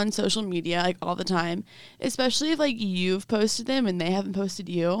so on social media like all the time, especially if like you've posted them and they haven't posted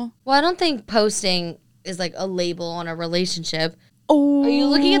you. Well, I don't think posting is like a label on a relationship. Oh, Are you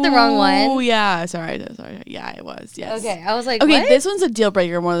looking at the wrong one? Oh yeah, sorry. Yeah, it was. Yes. Okay, I was like, Okay, what? this one's a deal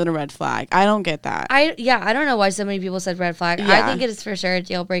breaker more than a red flag. I don't get that. I don't know why so many people said red flag. I Yeah. think it is for sure a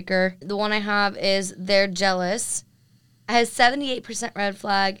deal breaker. The one I have is they're jealous. It has 78% red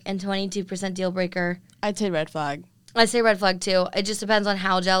flag and 22% deal breaker. I'd say red flag. I say red flag too. It just depends on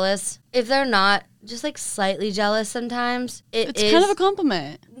how jealous. If they're not just like slightly jealous sometimes, It's kind of a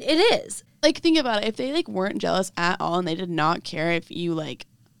compliment. It is. Like, think about it. If they like weren't jealous at all and they did not care if you like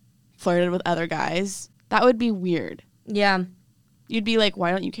flirted with other guys, that would be weird. Yeah. You'd be like,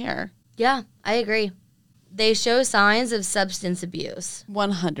 why don't you care? Yeah, I agree. They show signs of substance abuse.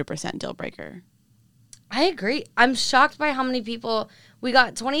 100% deal breaker. I agree. I'm shocked by how many people we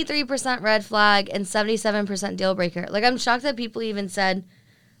got 23% red flag and 77% deal breaker. Like, I'm shocked that people even said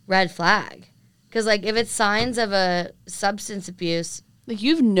red flag. Because, like, if it's signs of a substance abuse, Like,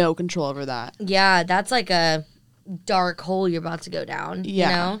 you have no control over that. yeah, that's like a dark hole you're about to go down. Yeah.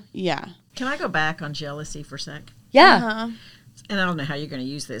 You know? Yeah. Can I go back on jealousy for a sec? Yeah. Uh-huh. And I don't know how you're going to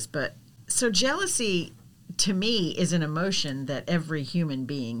use this, but so jealousy to me is an emotion that every human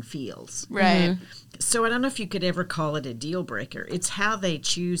being feels. Right. So I don't know if you could ever call it a deal breaker. It's how they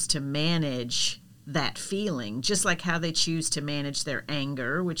choose to manage that feeling, just like how they choose to manage their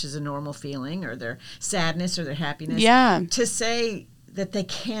anger, which is a normal feeling, or their sadness or their happiness. Yeah. To say that they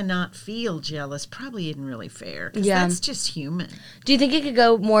cannot feel jealous probably isn't really fair. 'Cause Yeah. that's just human. Do you think it could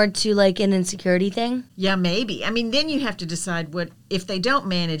go more to like an insecurity thing? Yeah, maybe. I mean, then you have to decide what, if they don't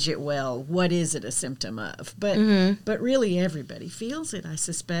manage it well, what is it a symptom of? But really everybody feels it, I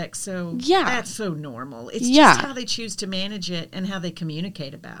suspect. So Yeah. that's so normal. It's Yeah. just how they choose to manage it and how they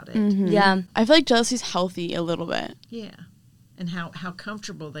communicate about it. Yeah. I feel like jealousy's healthy a little bit. Yeah. And how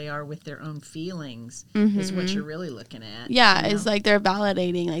comfortable they are with their own feelings is what you're really looking at. Yeah, you know? it's like they're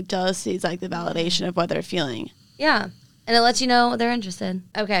validating. Like jealousy is like the validation of what they're feeling. Yeah. And it lets you know they're interested.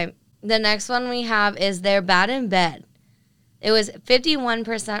 Okay. The next one we have is they're bad in bed. It was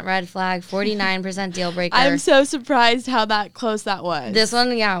 51% red flag, 49% deal breaker. I'm so surprised how that close that was. This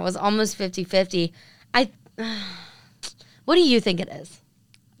one, yeah, was almost 50-50. What do you think it is?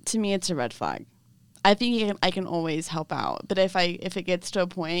 To me, it's a red flag. I think I can always help out, but if it gets to a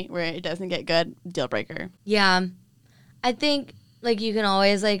point where it doesn't get good, deal breaker. Yeah. I think, like, you can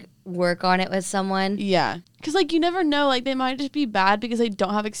always, like, work on it with someone. Yeah, because like you never know, like they might just be bad because they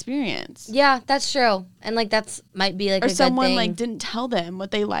don't have experience. Yeah, that's true. And, like, that's might be, like, Or a good someone thing. like didn't tell them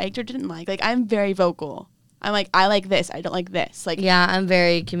what they liked or didn't like. Like I'm very vocal. I'm like, I like this, I don't like this. Like Yeah, I'm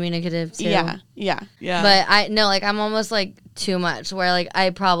very communicative, too. yeah. But I no, like I'm almost like too much where like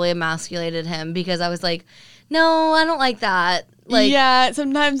I probably emasculated him because I was like, no, I don't like that. Like yeah,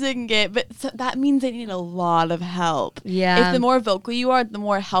 sometimes they can get, but that means they need a lot of help. Yeah. If the more vocal you are, the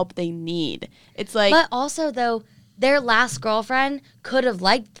more help they need. It's like, but also though, their last girlfriend could have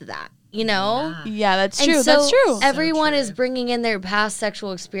liked that, you know? yeah, that's And true. so That's true. Everyone So is true. bringing in their past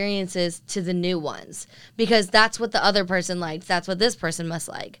sexual experiences to the new ones because that's what the other person likes. That's what this person must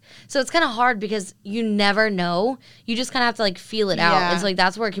like. So it's kind of hard because you never know. You just kind of have to like feel it out. Yeah. It's like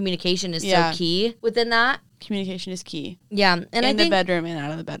that's where communication is Yeah. so key within that. Communication is key. Yeah, and In I the think bedroom and out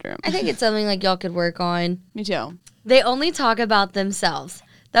of the bedroom. I think it's something like y'all could work on. Me too. They only talk about themselves.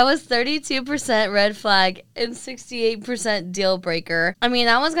 That was 32% red flag and 68% deal breaker. I mean,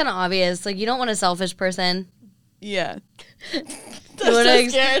 that one's kind of obvious. Like, you don't want a selfish person. Yeah. You I'm want so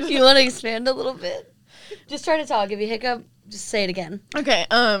scared. to expand a little bit? Just try to talk. If you hiccup, just say it again. Okay.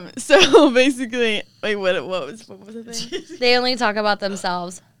 So basically, wait. What was the thing? They only talk about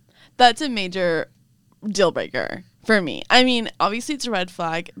themselves. That's a major deal breaker for me. I mean, obviously it's a red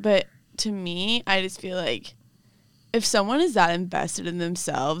flag, but to me, I just feel like if someone is that invested in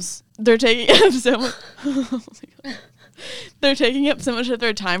themselves, they're taking up so much. Oh my God. They're taking up so much of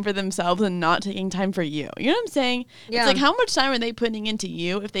their time for themselves and not taking time for you. You know what I'm saying? Yeah. It's like, how much time are they putting into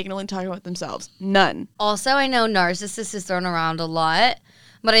you if they can only talk about themselves? None. Also, I know narcissist is thrown around a lot,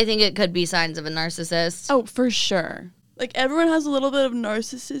 but I think it could be signs of a narcissist. Oh, for sure. Like, everyone has a little bit of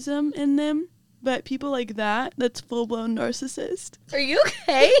narcissism in them, but people like that's full-blown narcissist. Are you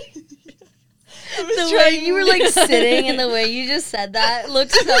okay? I was The way trying- you were like sitting and the way you just said that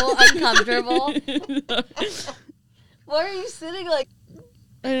looked so uncomfortable. Why are you sitting like?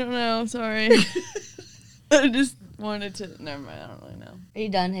 I don't know. Sorry. I just wanted to. Never mind. I don't really know. Are you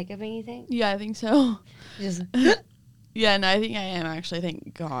done hiccuping? You think? Yeah, I think so. Just. Yeah, no, I think I am actually.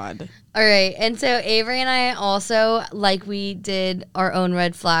 Thank God. All right, and so Avery and I also, like we did our own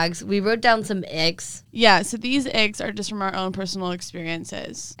red flags, we wrote down some icks, Yeah, so these icks are just from our own personal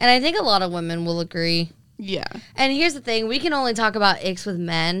experiences. and I think a lot of women will agree. Yeah. And here's the thing: we can only talk about icks with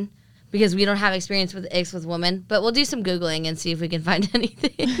men because we don't have experience with icks with women. But we'll do some googling and see if we can find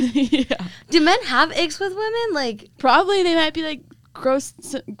anything. Yeah. Do men have icks with women? Like, Probably they might be like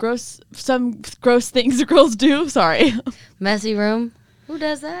some gross things girls do. Sorry. messy room? Who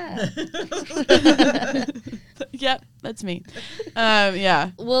does that? Yep, that's me.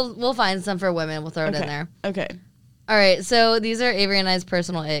 Yeah. We'll find some for women. We'll throw it in Okay. there. Okay. All right, so these are Avery and I's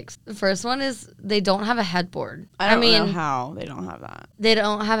personal icks. The first one is they don't have a headboard. I don't know how they don't have that. They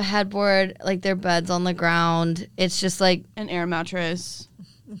don't have a headboard, like their bed's on the ground. It's just like, An air mattress.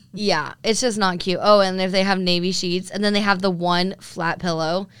 yeah, it's just not cute. Oh, and if they have navy sheets, and then they have the one flat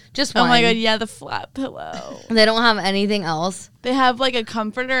pillow, just one. Oh my God, yeah, the flat pillow. They don't have anything else. They have like a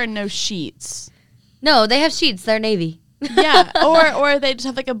comforter and no sheets. No, they have sheets. They're navy. Yeah, or they just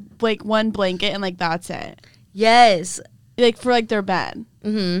have like one blanket and like that's it. Yes. Like for like their bed.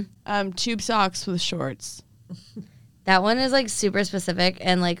 Mm-hmm. Tube socks with shorts. That one is like super specific,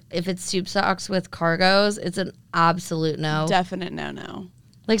 and like if it's tube socks with cargos, it's an absolute no. Definite no.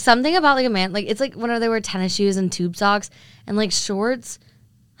 Like something about like a man, like it's like whenever they wear tennis shoes and tube socks and like shorts.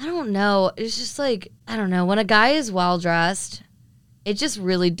 I don't know. It's just like, I don't know. When a guy is well dressed, it just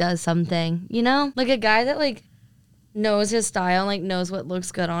really does something, you know? Like a guy that like knows his style, like knows what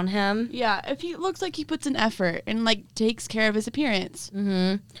looks good on him. Yeah, if he looks like he puts an effort and like takes care of his appearance,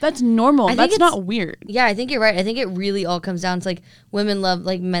 that's normal. That's not weird. Yeah, I think you're right. I think it really all comes down to like women love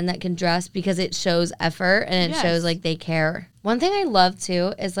like men that can dress because it shows effort and it shows like they care. One thing I love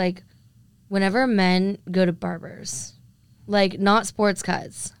too is like whenever men go to barbers, like not sports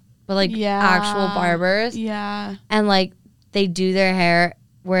cuts, but like actual barbers. Yeah. And like they do their hair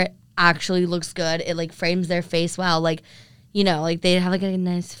where it actually looks good. It like frames their face well. Like, you know, like they have like a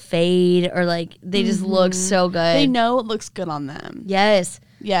nice fade or like they just look so good. They know it looks good on them. Yes.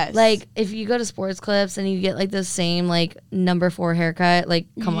 Yes. Like if you go to Sports Clips and you get like the same like number 4 haircut, like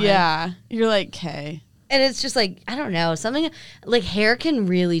come on. Yeah. You're like, okay. And it's just like, I don't know, something like hair can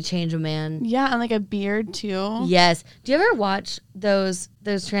really change a man. Yeah, and like a beard too. Yes. Do you ever watch those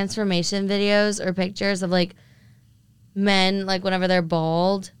transformation videos or pictures of like men like whenever they're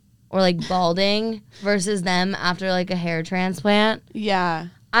bald or like balding versus them after like a hair transplant? Yeah.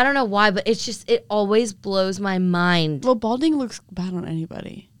 I don't know why, but it's just, it always blows my mind. Well, balding looks bad on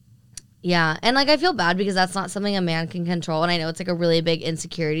anybody. Yeah. And like I feel bad because that's not something a man can control. And I know it's like a really big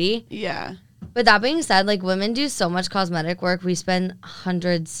insecurity. Yeah. But that being said, like women do so much cosmetic work. We spend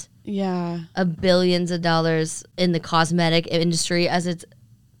hundreds of billions of dollars in the cosmetic industry as it's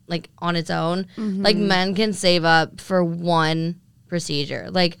like on its own. Like men can save up for one procedure.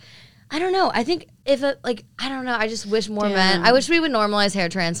 Like, I don't know. I think if it, like, I don't know. I just wish more men. I wish we would normalize hair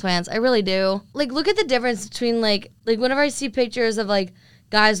transplants. I really do. Like, look at the difference between like whenever I see pictures of like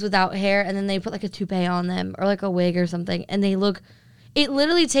guys without hair and then they put like a toupee on them or like a wig or something and they look, it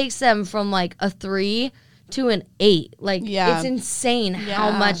literally takes them from like a 3 to an 8. Like, it's insane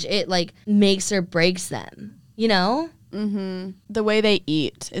how much it like makes or breaks them, you know? The way they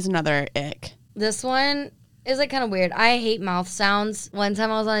eat is another ick. This one is like kind of weird. I hate mouth sounds. One time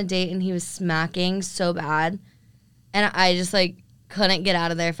I was on a date and he was smacking so bad and I just like couldn't get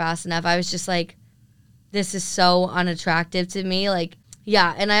out of there fast enough. I was just like, this is so unattractive to me. Like,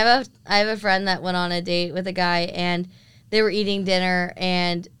 yeah. And I have a friend that went on a date with a guy and they were eating dinner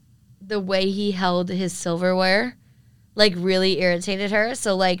and the way he held his silverware like really irritated her.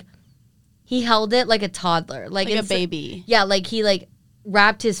 So like he held it like a toddler. Like a baby. Yeah, like he like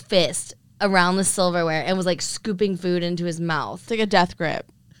wrapped his fist around the silverware and was like scooping food into his mouth. It's like a death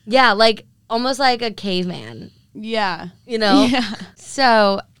grip. Yeah, like almost like a caveman. Yeah. You know? Yeah.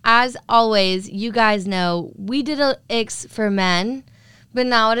 So as always, you guys know we did a Ix for men, but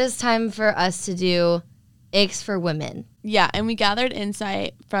now it is time for us to do Ix for women. Yeah, and we gathered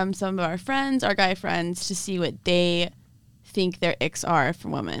insight from some of our friends, our guy friends, to see what they think their icks are for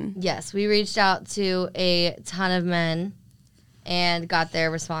women. Yes, we reached out to a ton of men and got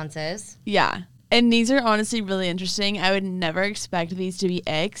their responses. Yeah, and these are honestly really interesting. I would never expect these to be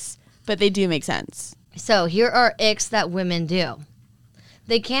icks, but they do make sense. So here are icks that women do.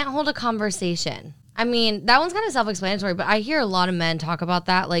 They can't hold a conversation. I mean, that one's kind of self-explanatory, but I hear a lot of men talk about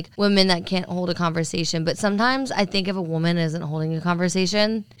that, like women that can't hold a conversation. But sometimes I think if a woman isn't holding a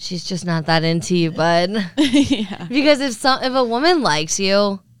conversation, she's just not that into you, bud. Yeah. Because if a woman likes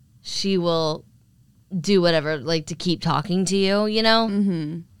you, she will do whatever, like to keep talking to you, you know?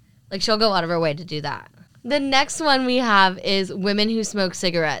 Mm-hmm. Like she'll go out of her way to do that. The next one we have is women who smoke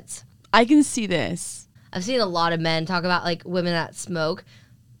cigarettes. I can see this. I've seen a lot of men talk about like women that smoke.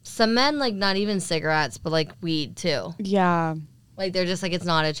 Some men, like, not even cigarettes, but, like, weed, too. Yeah. Like, they're just, like, it's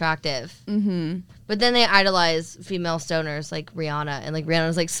not attractive. Mm-hmm. But then they idolize female stoners, like Rihanna. And, like,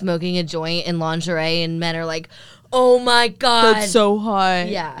 Rihanna's, like, smoking a joint in lingerie, and men are like, oh, my God. That's so hot.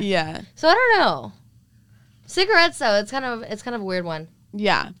 Yeah. Yeah. So, I don't know. Cigarettes, though, it's kind of a weird one.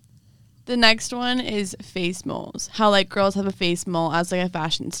 Yeah. The next one is face moles. How, like, girls have a face mole as, like, a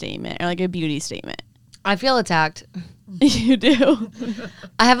fashion statement or, like, a beauty statement. I feel attacked. You do?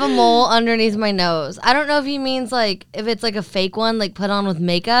 I have a mole underneath my nose. I don't know if he means, like, if it's, like, a fake one, like, put on with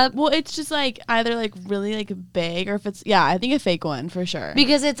makeup. Well, it's just, like, either, like, really, like, big or if it's, yeah, I think a fake one for sure.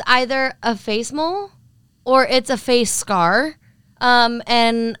 Because it's either a face mole or it's a face scar.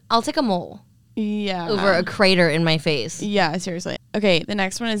 And I'll take a mole. Yeah. Over a crater in my face. Yeah, seriously. Okay, the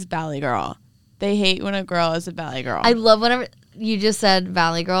next one is Valley Girl. They hate when a girl is a Valley Girl. I love whenever you just said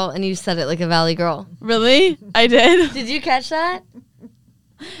Valley Girl and you said it like a Valley Girl. Really? I did? Did you catch that?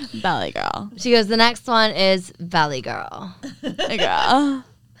 Valley Girl. She goes, the next one is Valley Girl. Hey, girl.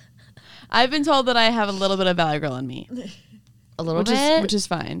 I've been told that I have a little bit of Valley Girl in me. A little bit? Which is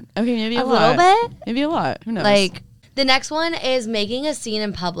fine. Okay, maybe a little lot. bit? Maybe a lot. Who knows? Like, the next one is making a scene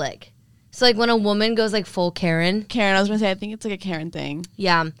in public. So, like, when a woman goes, like, full Karen. Karen, I was going to say, I think it's like a Karen thing.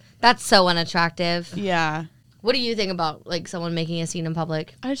 Yeah. That's so unattractive. Yeah. What do you think about, like, someone making a scene in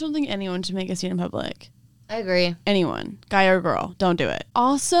public? I just don't think anyone should make a scene in public. I agree. Anyone, guy or girl, don't do it.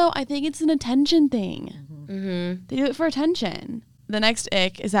 Also, I think it's an attention thing. Mm-hmm. They do it for attention. The next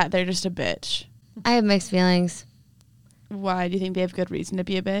ick is that they're just a bitch. I have mixed feelings. Why do you think they have good reason to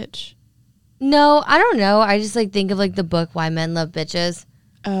be a bitch? No, I don't know. I just like think of like the book Why Men Love Bitches.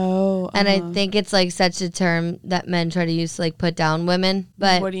 Oh. And I think it's like such a term that men try to use to like put down women.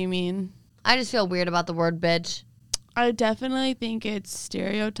 But What do you mean? I just feel weird about the word bitch. I definitely think it's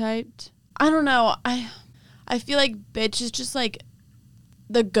stereotyped. I don't know. I feel like bitch is just like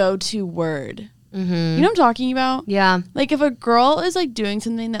the go-to word. Mm-hmm. You know what I'm talking about? Yeah. Like if a girl is like doing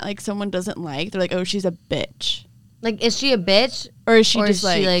something that like someone doesn't like, they're like, oh, she's a bitch. Like, is she a bitch? Or is she or just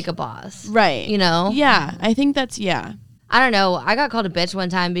is she like a boss? right? You know? Yeah, I think that's yeah. I don't know. I got called a bitch one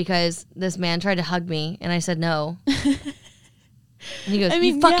time because this man tried to hug me and I said no. And he goes, I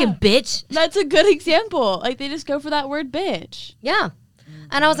mean, you fucking yeah. bitch. That's a good example. Like they just go for that word bitch. Yeah.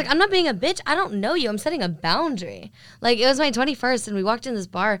 And I was like, I'm not being a bitch. I don't know you. I'm setting a boundary. Like, it was my 21st, and we walked in this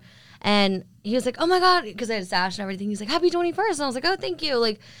bar, and he was like, oh, my God, because I had a sash and everything. He's like, happy 21st. And I was like, oh, thank you.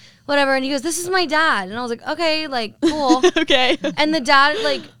 Like, whatever. And he goes, this is my dad. And I was like, okay, like, cool. Okay. And the dad,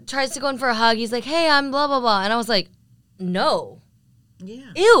 like, tries to go in for a hug. He's like, hey, I'm blah, blah, blah. And I was like, no.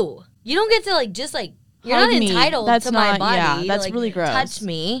 Yeah. Ew. You don't get to, like, just, like, you're Hug not me. entitled That's to my not- body. yeah, to, that's like, really gross. Touch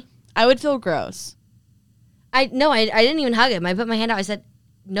me. I would feel gross. I didn't even hug him. I put my hand out. I said,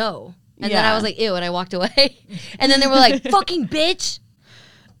 no. And then Yeah. I was like, ew, and I walked away. And then they were like, fucking bitch.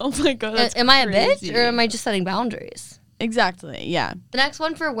 Oh my god. That's Am I a crazy. bitch or am I just setting boundaries? Exactly. Yeah. The next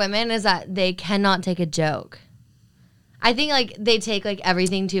one for women is that they cannot take a joke. I think like they take like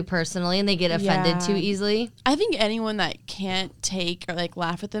everything too personally and they get offended Yeah. too easily. I think anyone that can't take or like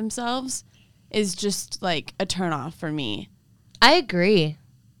laugh at themselves is just like a turnoff for me. I agree.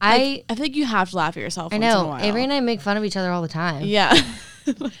 Like, I feel like you have to laugh at yourself. I once in a know. while. Avery and I make fun of each other all the time. Yeah.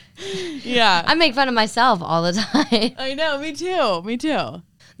 Yeah. I make fun of myself all the time. I know. Me too. Me too.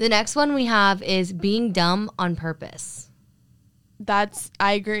 The next one we have is being dumb on purpose.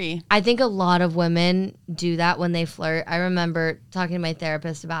 I agree. I think a lot of women do that when they flirt. I remember talking to my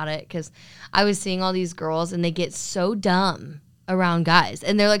therapist about it because I was seeing all these girls and they get so dumb around guys.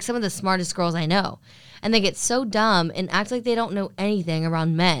 And they're like some of the smartest girls I know. And they get so dumb and act like they don't know anything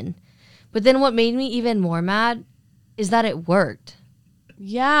around men. But then what made me even more mad is that it worked.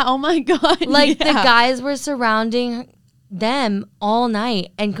 Yeah. Oh my god. Like the yeah. guys were surrounding them all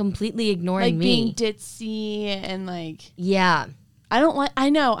night and completely ignoring like me. being ditzy and like Yeah. I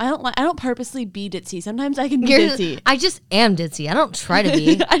don't purposely be ditzy. Sometimes I can be ditzy. I just am ditzy. I don't try to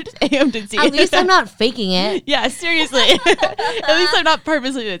be. I just am ditzy. At least I'm not faking it. Yeah, seriously. At least I'm not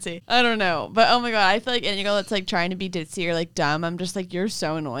purposely ditzy. I don't know. But oh my god, I feel like any girl that's like trying to be ditzy or like dumb, I'm just like, you're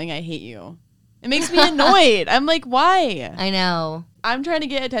so annoying. I hate you. It makes me annoyed. I'm like, why? I know. I'm trying to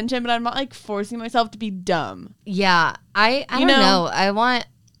get attention, but I'm not like forcing myself to be dumb. Yeah. I don't know. I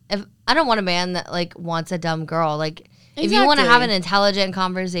don't want a man that like wants a dumb girl. Like if you want to have an intelligent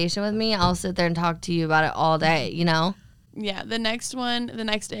conversation with me, I'll sit there and talk to you about it all day, you know? Yeah, the next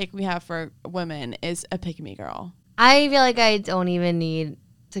ick we have for women is a pick-me girl. I feel like I don't even need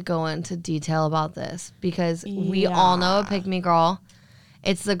to go into detail about this because we all know a pick me girl.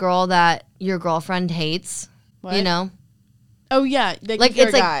 It's the girl that your girlfriend hates, What? you know? Oh yeah, Like, if you're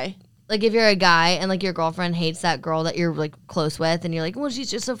it's a like- guy. Like if you're a guy and like your girlfriend hates that girl that you're like close with and you're like, well, she's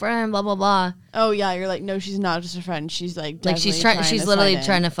just a friend, blah, blah, blah. Oh yeah, you're like, no, she's not just a friend. She's like She's definitely literally to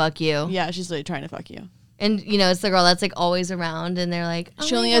trying to fuck you. Yeah, she's literally trying to fuck you. And, you know, it's the girl that's, like, always around, and they're like, oh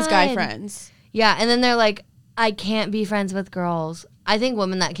She my only has guy God. friends. Yeah, and then they're like, I can't be friends with girls. I think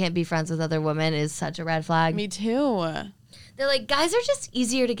women that can't be friends with other women is such a red flag. Me too. They're like, guys are just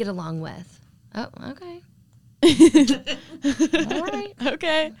easier to get along with. Oh, okay. All right.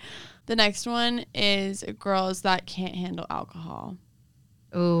 Okay. The next one is girls that can't handle alcohol.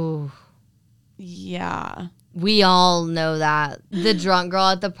 Ooh. Yeah. We all know that. The drunk girl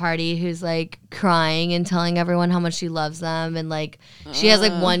at the party who's like crying and telling everyone how much she loves them and like she has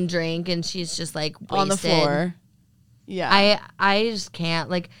like one drink and she's just like wasted. On the floor. Yeah. I just can't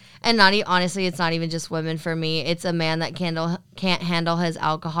like, and honestly, it's not even just women for me. It's a man that can't handle his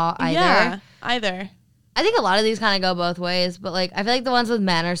alcohol either. Yeah, either. I think a lot of these kind of go both ways, but like I feel like the ones with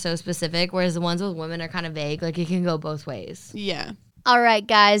men are so specific, whereas the ones with women are kind of vague. Like it can go both ways. Yeah. All right,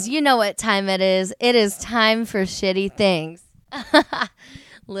 guys, you know what time it is. It is time for shitty things.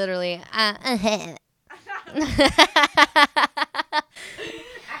 Literally.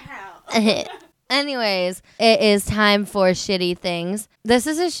 Anyways, it is time for shitty things. This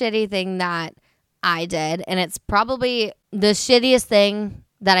is a shitty thing that I did, and it's probably the shittiest thing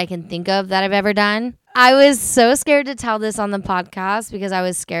that I can think of that I've ever done. I was so scared to tell this on the podcast because I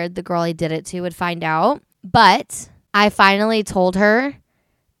was scared the girl I did it to would find out. But I finally told her,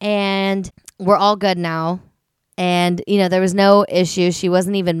 and we're all good now. And, you know, there was no issue. She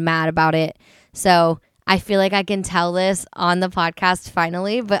wasn't even mad about it. So I feel like I can tell this on the podcast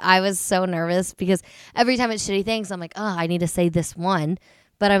finally. But I was so nervous because every time it's shitty things, I'm like, oh, I need to say this one.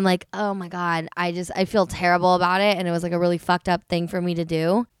 But I'm like, oh my God, I feel terrible about it. And it was like a really fucked up thing for me to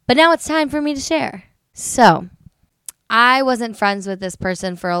do. But now it's time for me to share. So I wasn't friends with this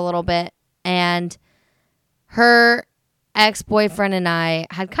person for a little bit. And her ex-boyfriend and I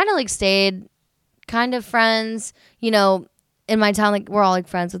had kind of like stayed kind of friends, you know, in my town, like we're all like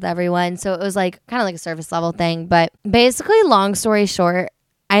friends with everyone. So it was like kind of like a surface level thing. But basically, long story short,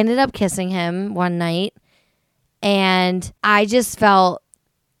 I ended up kissing him one night and I just felt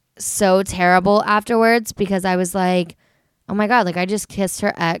so terrible afterwards because I was like, oh my God, like I just kissed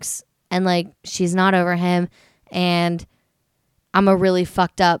her ex and like she's not over him and I'm a really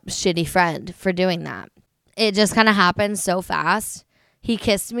fucked up, shitty friend for doing that. It just kind of happened so fast. He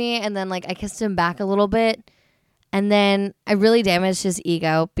kissed me and then like I kissed him back a little bit and then I really damaged his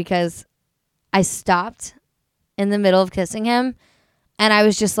ego because I stopped in the middle of kissing him and I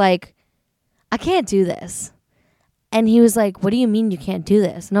was just like, I can't do this. And he was like, what do you mean you can't do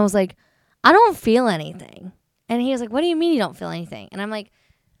this? And I was like, I don't feel anything. And he was like, what do you mean you don't feel anything? And I'm like,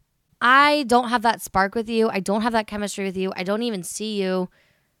 I don't have that spark with you. I don't have that chemistry with you. I don't even see you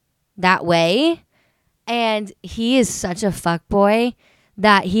that way. And he is such a fuckboy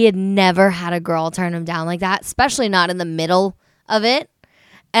that he had never had a girl turn him down like that, especially not in the middle of it.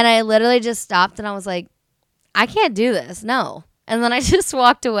 And I literally just stopped and I was like, I can't do this. No. And then I just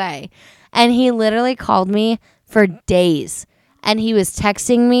walked away. And he literally called me for days. And he was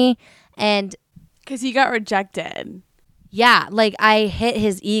texting me and... Because he got rejected. Yeah, like I hit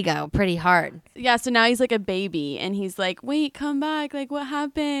his ego pretty hard. Yeah, so now he's like a baby and he's like, wait, come back. Like, what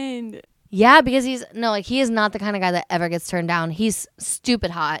happened? Yeah, because he is not the kind of guy that ever gets turned down. He's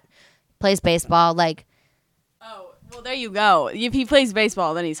stupid hot, plays baseball, like. Oh, well, there you go. If he plays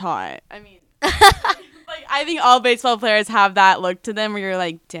baseball, then he's hot. I mean, like, I think all baseball players have that look to them where you're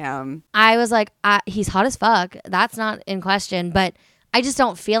like, damn. I was like, he's hot as fuck. That's not in question, but I just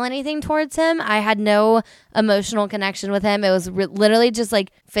don't feel anything towards him. I had no emotional connection with him. It was literally just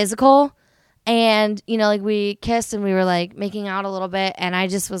like physical. And, you know, like we kissed and we were like making out a little bit. And I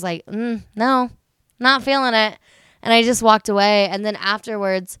just was like, no, not feeling it. And I just walked away. And then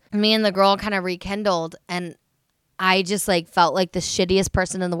afterwards, me and the girl kind of rekindled. And I just like felt like the shittiest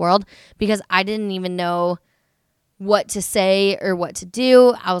person in the world because I didn't even know what to say or what to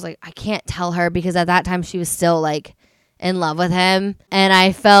do. I was like, I can't tell her because at that time she was still like in love with him. And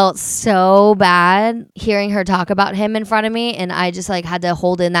I felt so bad hearing her talk about him in front of me. And I just like had to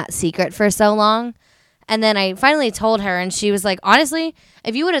hold in that secret for so long. And then I finally told her and she was like, honestly,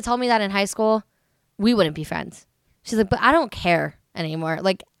 if you would have told me that in high school, we wouldn't be friends. She's like, but I don't care anymore.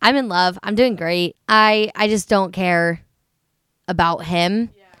 Like I'm in love. I'm doing great. I just don't care about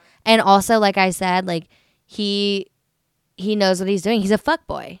him. Yeah. And also, like I said, like he knows what he's doing. He's a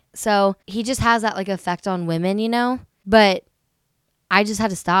fuckboy. So he just has that like effect on women, you know? But I just had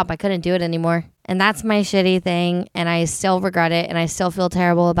to stop. I couldn't do it anymore. And that's my shitty thing. And I still regret it. And I still feel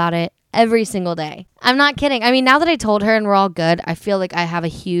terrible about it every single day. I'm not kidding. I mean, now that I told her and we're all good, I feel like I have a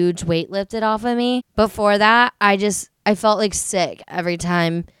huge weight lifted off of me. Before that, I felt like sick every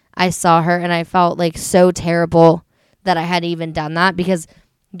time I saw her. And I felt like so terrible that I had even done that because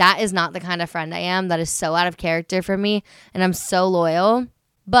that is not the kind of friend I am. That is so out of character for me. And I'm so loyal.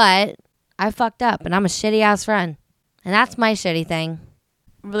 But I fucked up and I'm a shitty ass friend. And that's my shitty thing.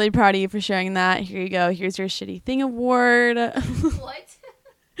 Really proud of you for sharing that. Here you go. Here's your shitty thing award. What?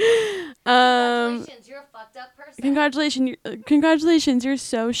 Congratulations, you're a fucked up person. Congratulations, you're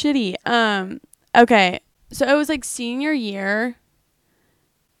so shitty. Okay, so it was like senior year,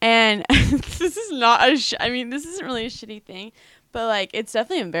 and this is not this isn't really a shitty thing, but like it's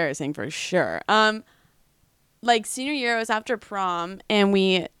definitely embarrassing for sure. Like senior year, it was after prom, and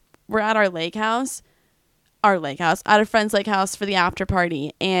we were at our lake house, at a friend's lake house for the after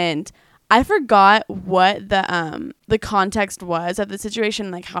party, and I forgot what the context was of the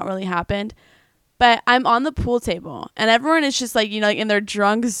situation, like how it really happened. But I'm on the pool table and everyone is just like, you know, like in their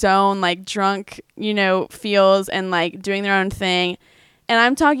drunk zone, like drunk, you know, feels and like doing their own thing. And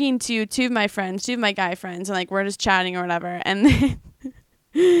I'm talking to two of my guy friends, and like we're just chatting or whatever. And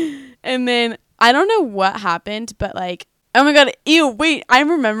then I don't know what happened, but like, oh my God, ew, wait,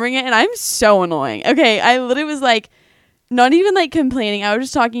 I'm remembering it and I'm so annoying. Okay, I literally was like, not even like complaining. I was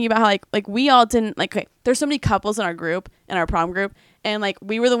just talking about how like we all didn't like, okay, there's so many couples in our group, in our prom group, And like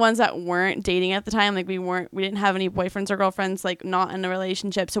we were the ones that weren't dating at the time. Like we didn't have any boyfriends or girlfriends, like not in a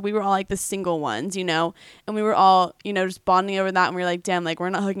relationship. So we were all like the single ones, you know, and we were all, you know, just bonding over that. And we were like, damn, like we're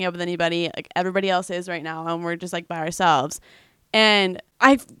not hooking up with anybody. Like everybody else is right now. And we're just like by ourselves. And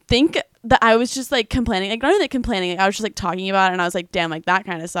I think that I was just like complaining, like not even like complaining, like, I was just like talking about it, and I was like, damn, like that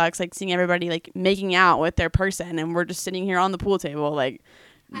kind of sucks, like seeing everybody like making out with their person and we're just sitting here on the pool table. Like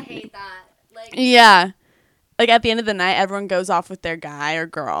I hate that. Like, yeah, like at the end of the night everyone goes off with their guy or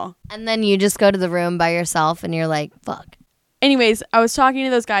girl, and then you just go to the room by yourself and you're like, fuck. Anyways, I was talking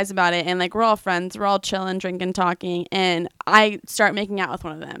to those guys about it, and like we're all friends, we're all chilling, drinking, talking, and I start making out with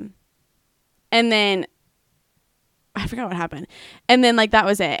one of them, and then I forgot what happened. And then like that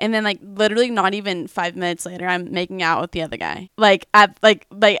was it. And then like literally not even 5 minutes later, I'm making out with the other guy. Like at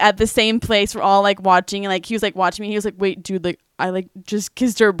at the same place. We're all like watching, and like he was like watching me. He was like, wait, dude, like I like just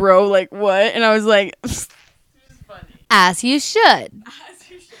kissed her, bro. Like what? And I was like, As you should.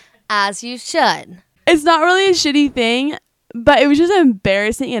 As you should. It's not really a shitty thing, but it was just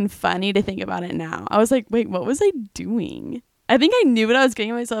embarrassing and funny to think about it now. I was like, wait, what was I doing? I think I knew what I was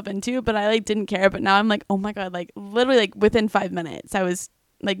getting myself into, but I like didn't care. But now I'm like, oh my God, like literally like within 5 minutes, I was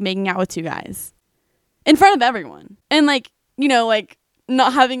like making out with two guys in front of everyone. And like, you know, like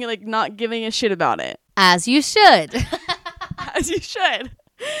not having like not giving a shit about it. As you should. As you should.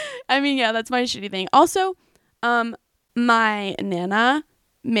 I mean, yeah, that's my shitty thing. Also, my Nana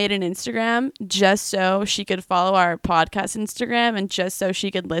made an Instagram just so she could follow our podcast Instagram and just so she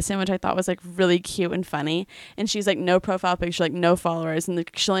could listen, which I thought was like really cute and funny. And she's like no profile picture, like no followers, and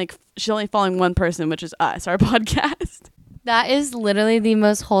like, she's only following one person, which is us, our podcast. That is literally the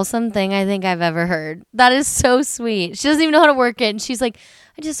most wholesome thing I think I've ever heard. That is so sweet. She doesn't even know how to work it, and she's like,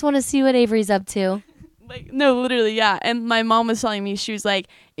 I just want to see what Avery's up to. Like, no, literally, yeah. And my mom was telling me, she was like,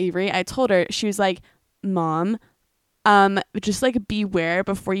 Avery, I told her, she was like, Mom, just like beware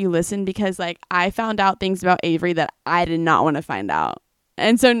before you listen, because like I found out things about Avery that I did not want to find out.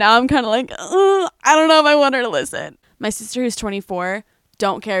 And so now I'm kind of like, I don't know if I want her to listen. My sister, who's 24,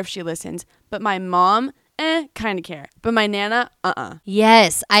 don't care if she listens. But my mom, kind of care. But my Nana,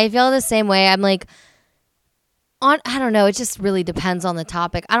 Yes, I feel the same way. I'm like, I don't know. It just really depends on the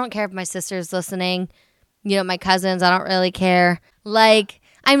topic. I don't care if my sister's listening. You know, my cousins, I don't really care. Like,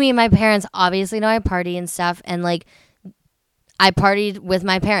 I mean, my parents obviously know I party and stuff. And like, I partied with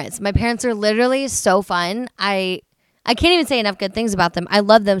my parents. My parents are literally so fun. I can't even say enough good things about them. I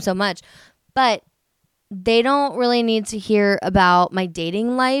love them so much. But they don't really need to hear about my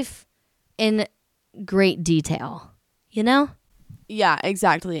dating life in great detail, you know? Yeah,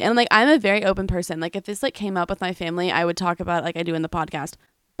 exactly. And like, I'm a very open person. Like, if this like came up with my family, I would talk about it like I do in the podcast.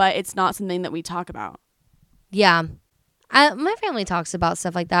 But it's not something that we talk about. Yeah. My family talks about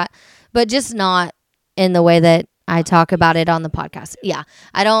stuff like that, but just not in the way that I talk about it on the podcast. Yeah.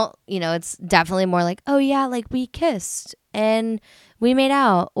 I don't, it's definitely more like, oh yeah, like we kissed and we made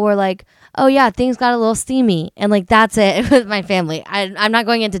out, or like, oh yeah, things got a little steamy, and like that's it with my family. I'm not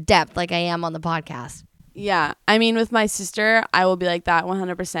going into depth like I am on the podcast. Yeah. I mean, with my sister, I will be like that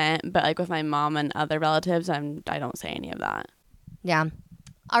 100%. But like with my mom and other relatives, I don't say any of that. Yeah.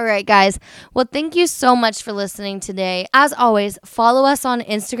 All right, guys. Well, thank you so much for listening today. As always, follow us on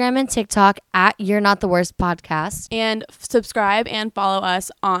Instagram and TikTok at You're Not the Worst Podcast. And subscribe and follow us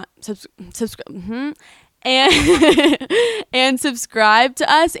on and subscribe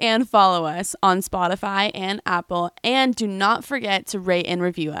to us and follow us on Spotify and Apple. And do not forget to rate and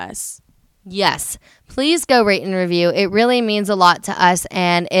review us. Yes, please go rate and review. It really means a lot to us,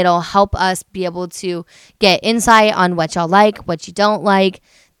 and it'll help us be able to get insight on what y'all like, what you don't like.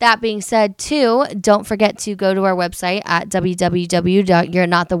 That being said, too, don't forget to go to our website at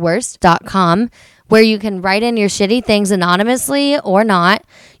www.you'renottheworst.com, where you can write in your shitty things anonymously or not.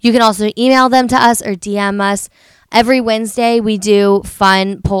 You can also email them to us or DM us. Every Wednesday, we do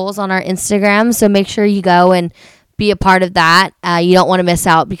fun polls on our Instagram, so make sure you go and be a part of that. You don't want to miss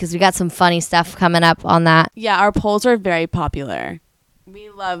out, because we got some funny stuff coming up on that. Yeah, our polls are very popular.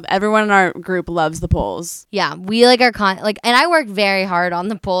 Everyone in our group loves the polls. Yeah, we like our and I work very hard on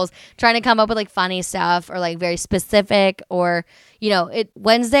the polls, trying to come up with like funny stuff or like very specific, or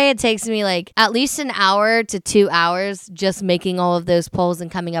Wednesday it takes me like at least an hour to 2 hours just making all of those polls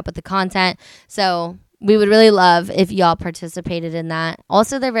and coming up with the content. So we would really love if y'all participated in that.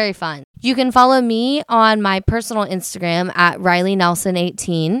 Also, they're very fun. You can follow me on my personal Instagram at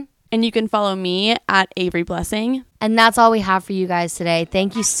RileyNelson18. And you can follow me at Avery Blessing. And that's all we have for you guys today.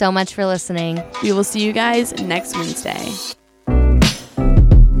 Thank you so much for listening. We will see you guys next Wednesday.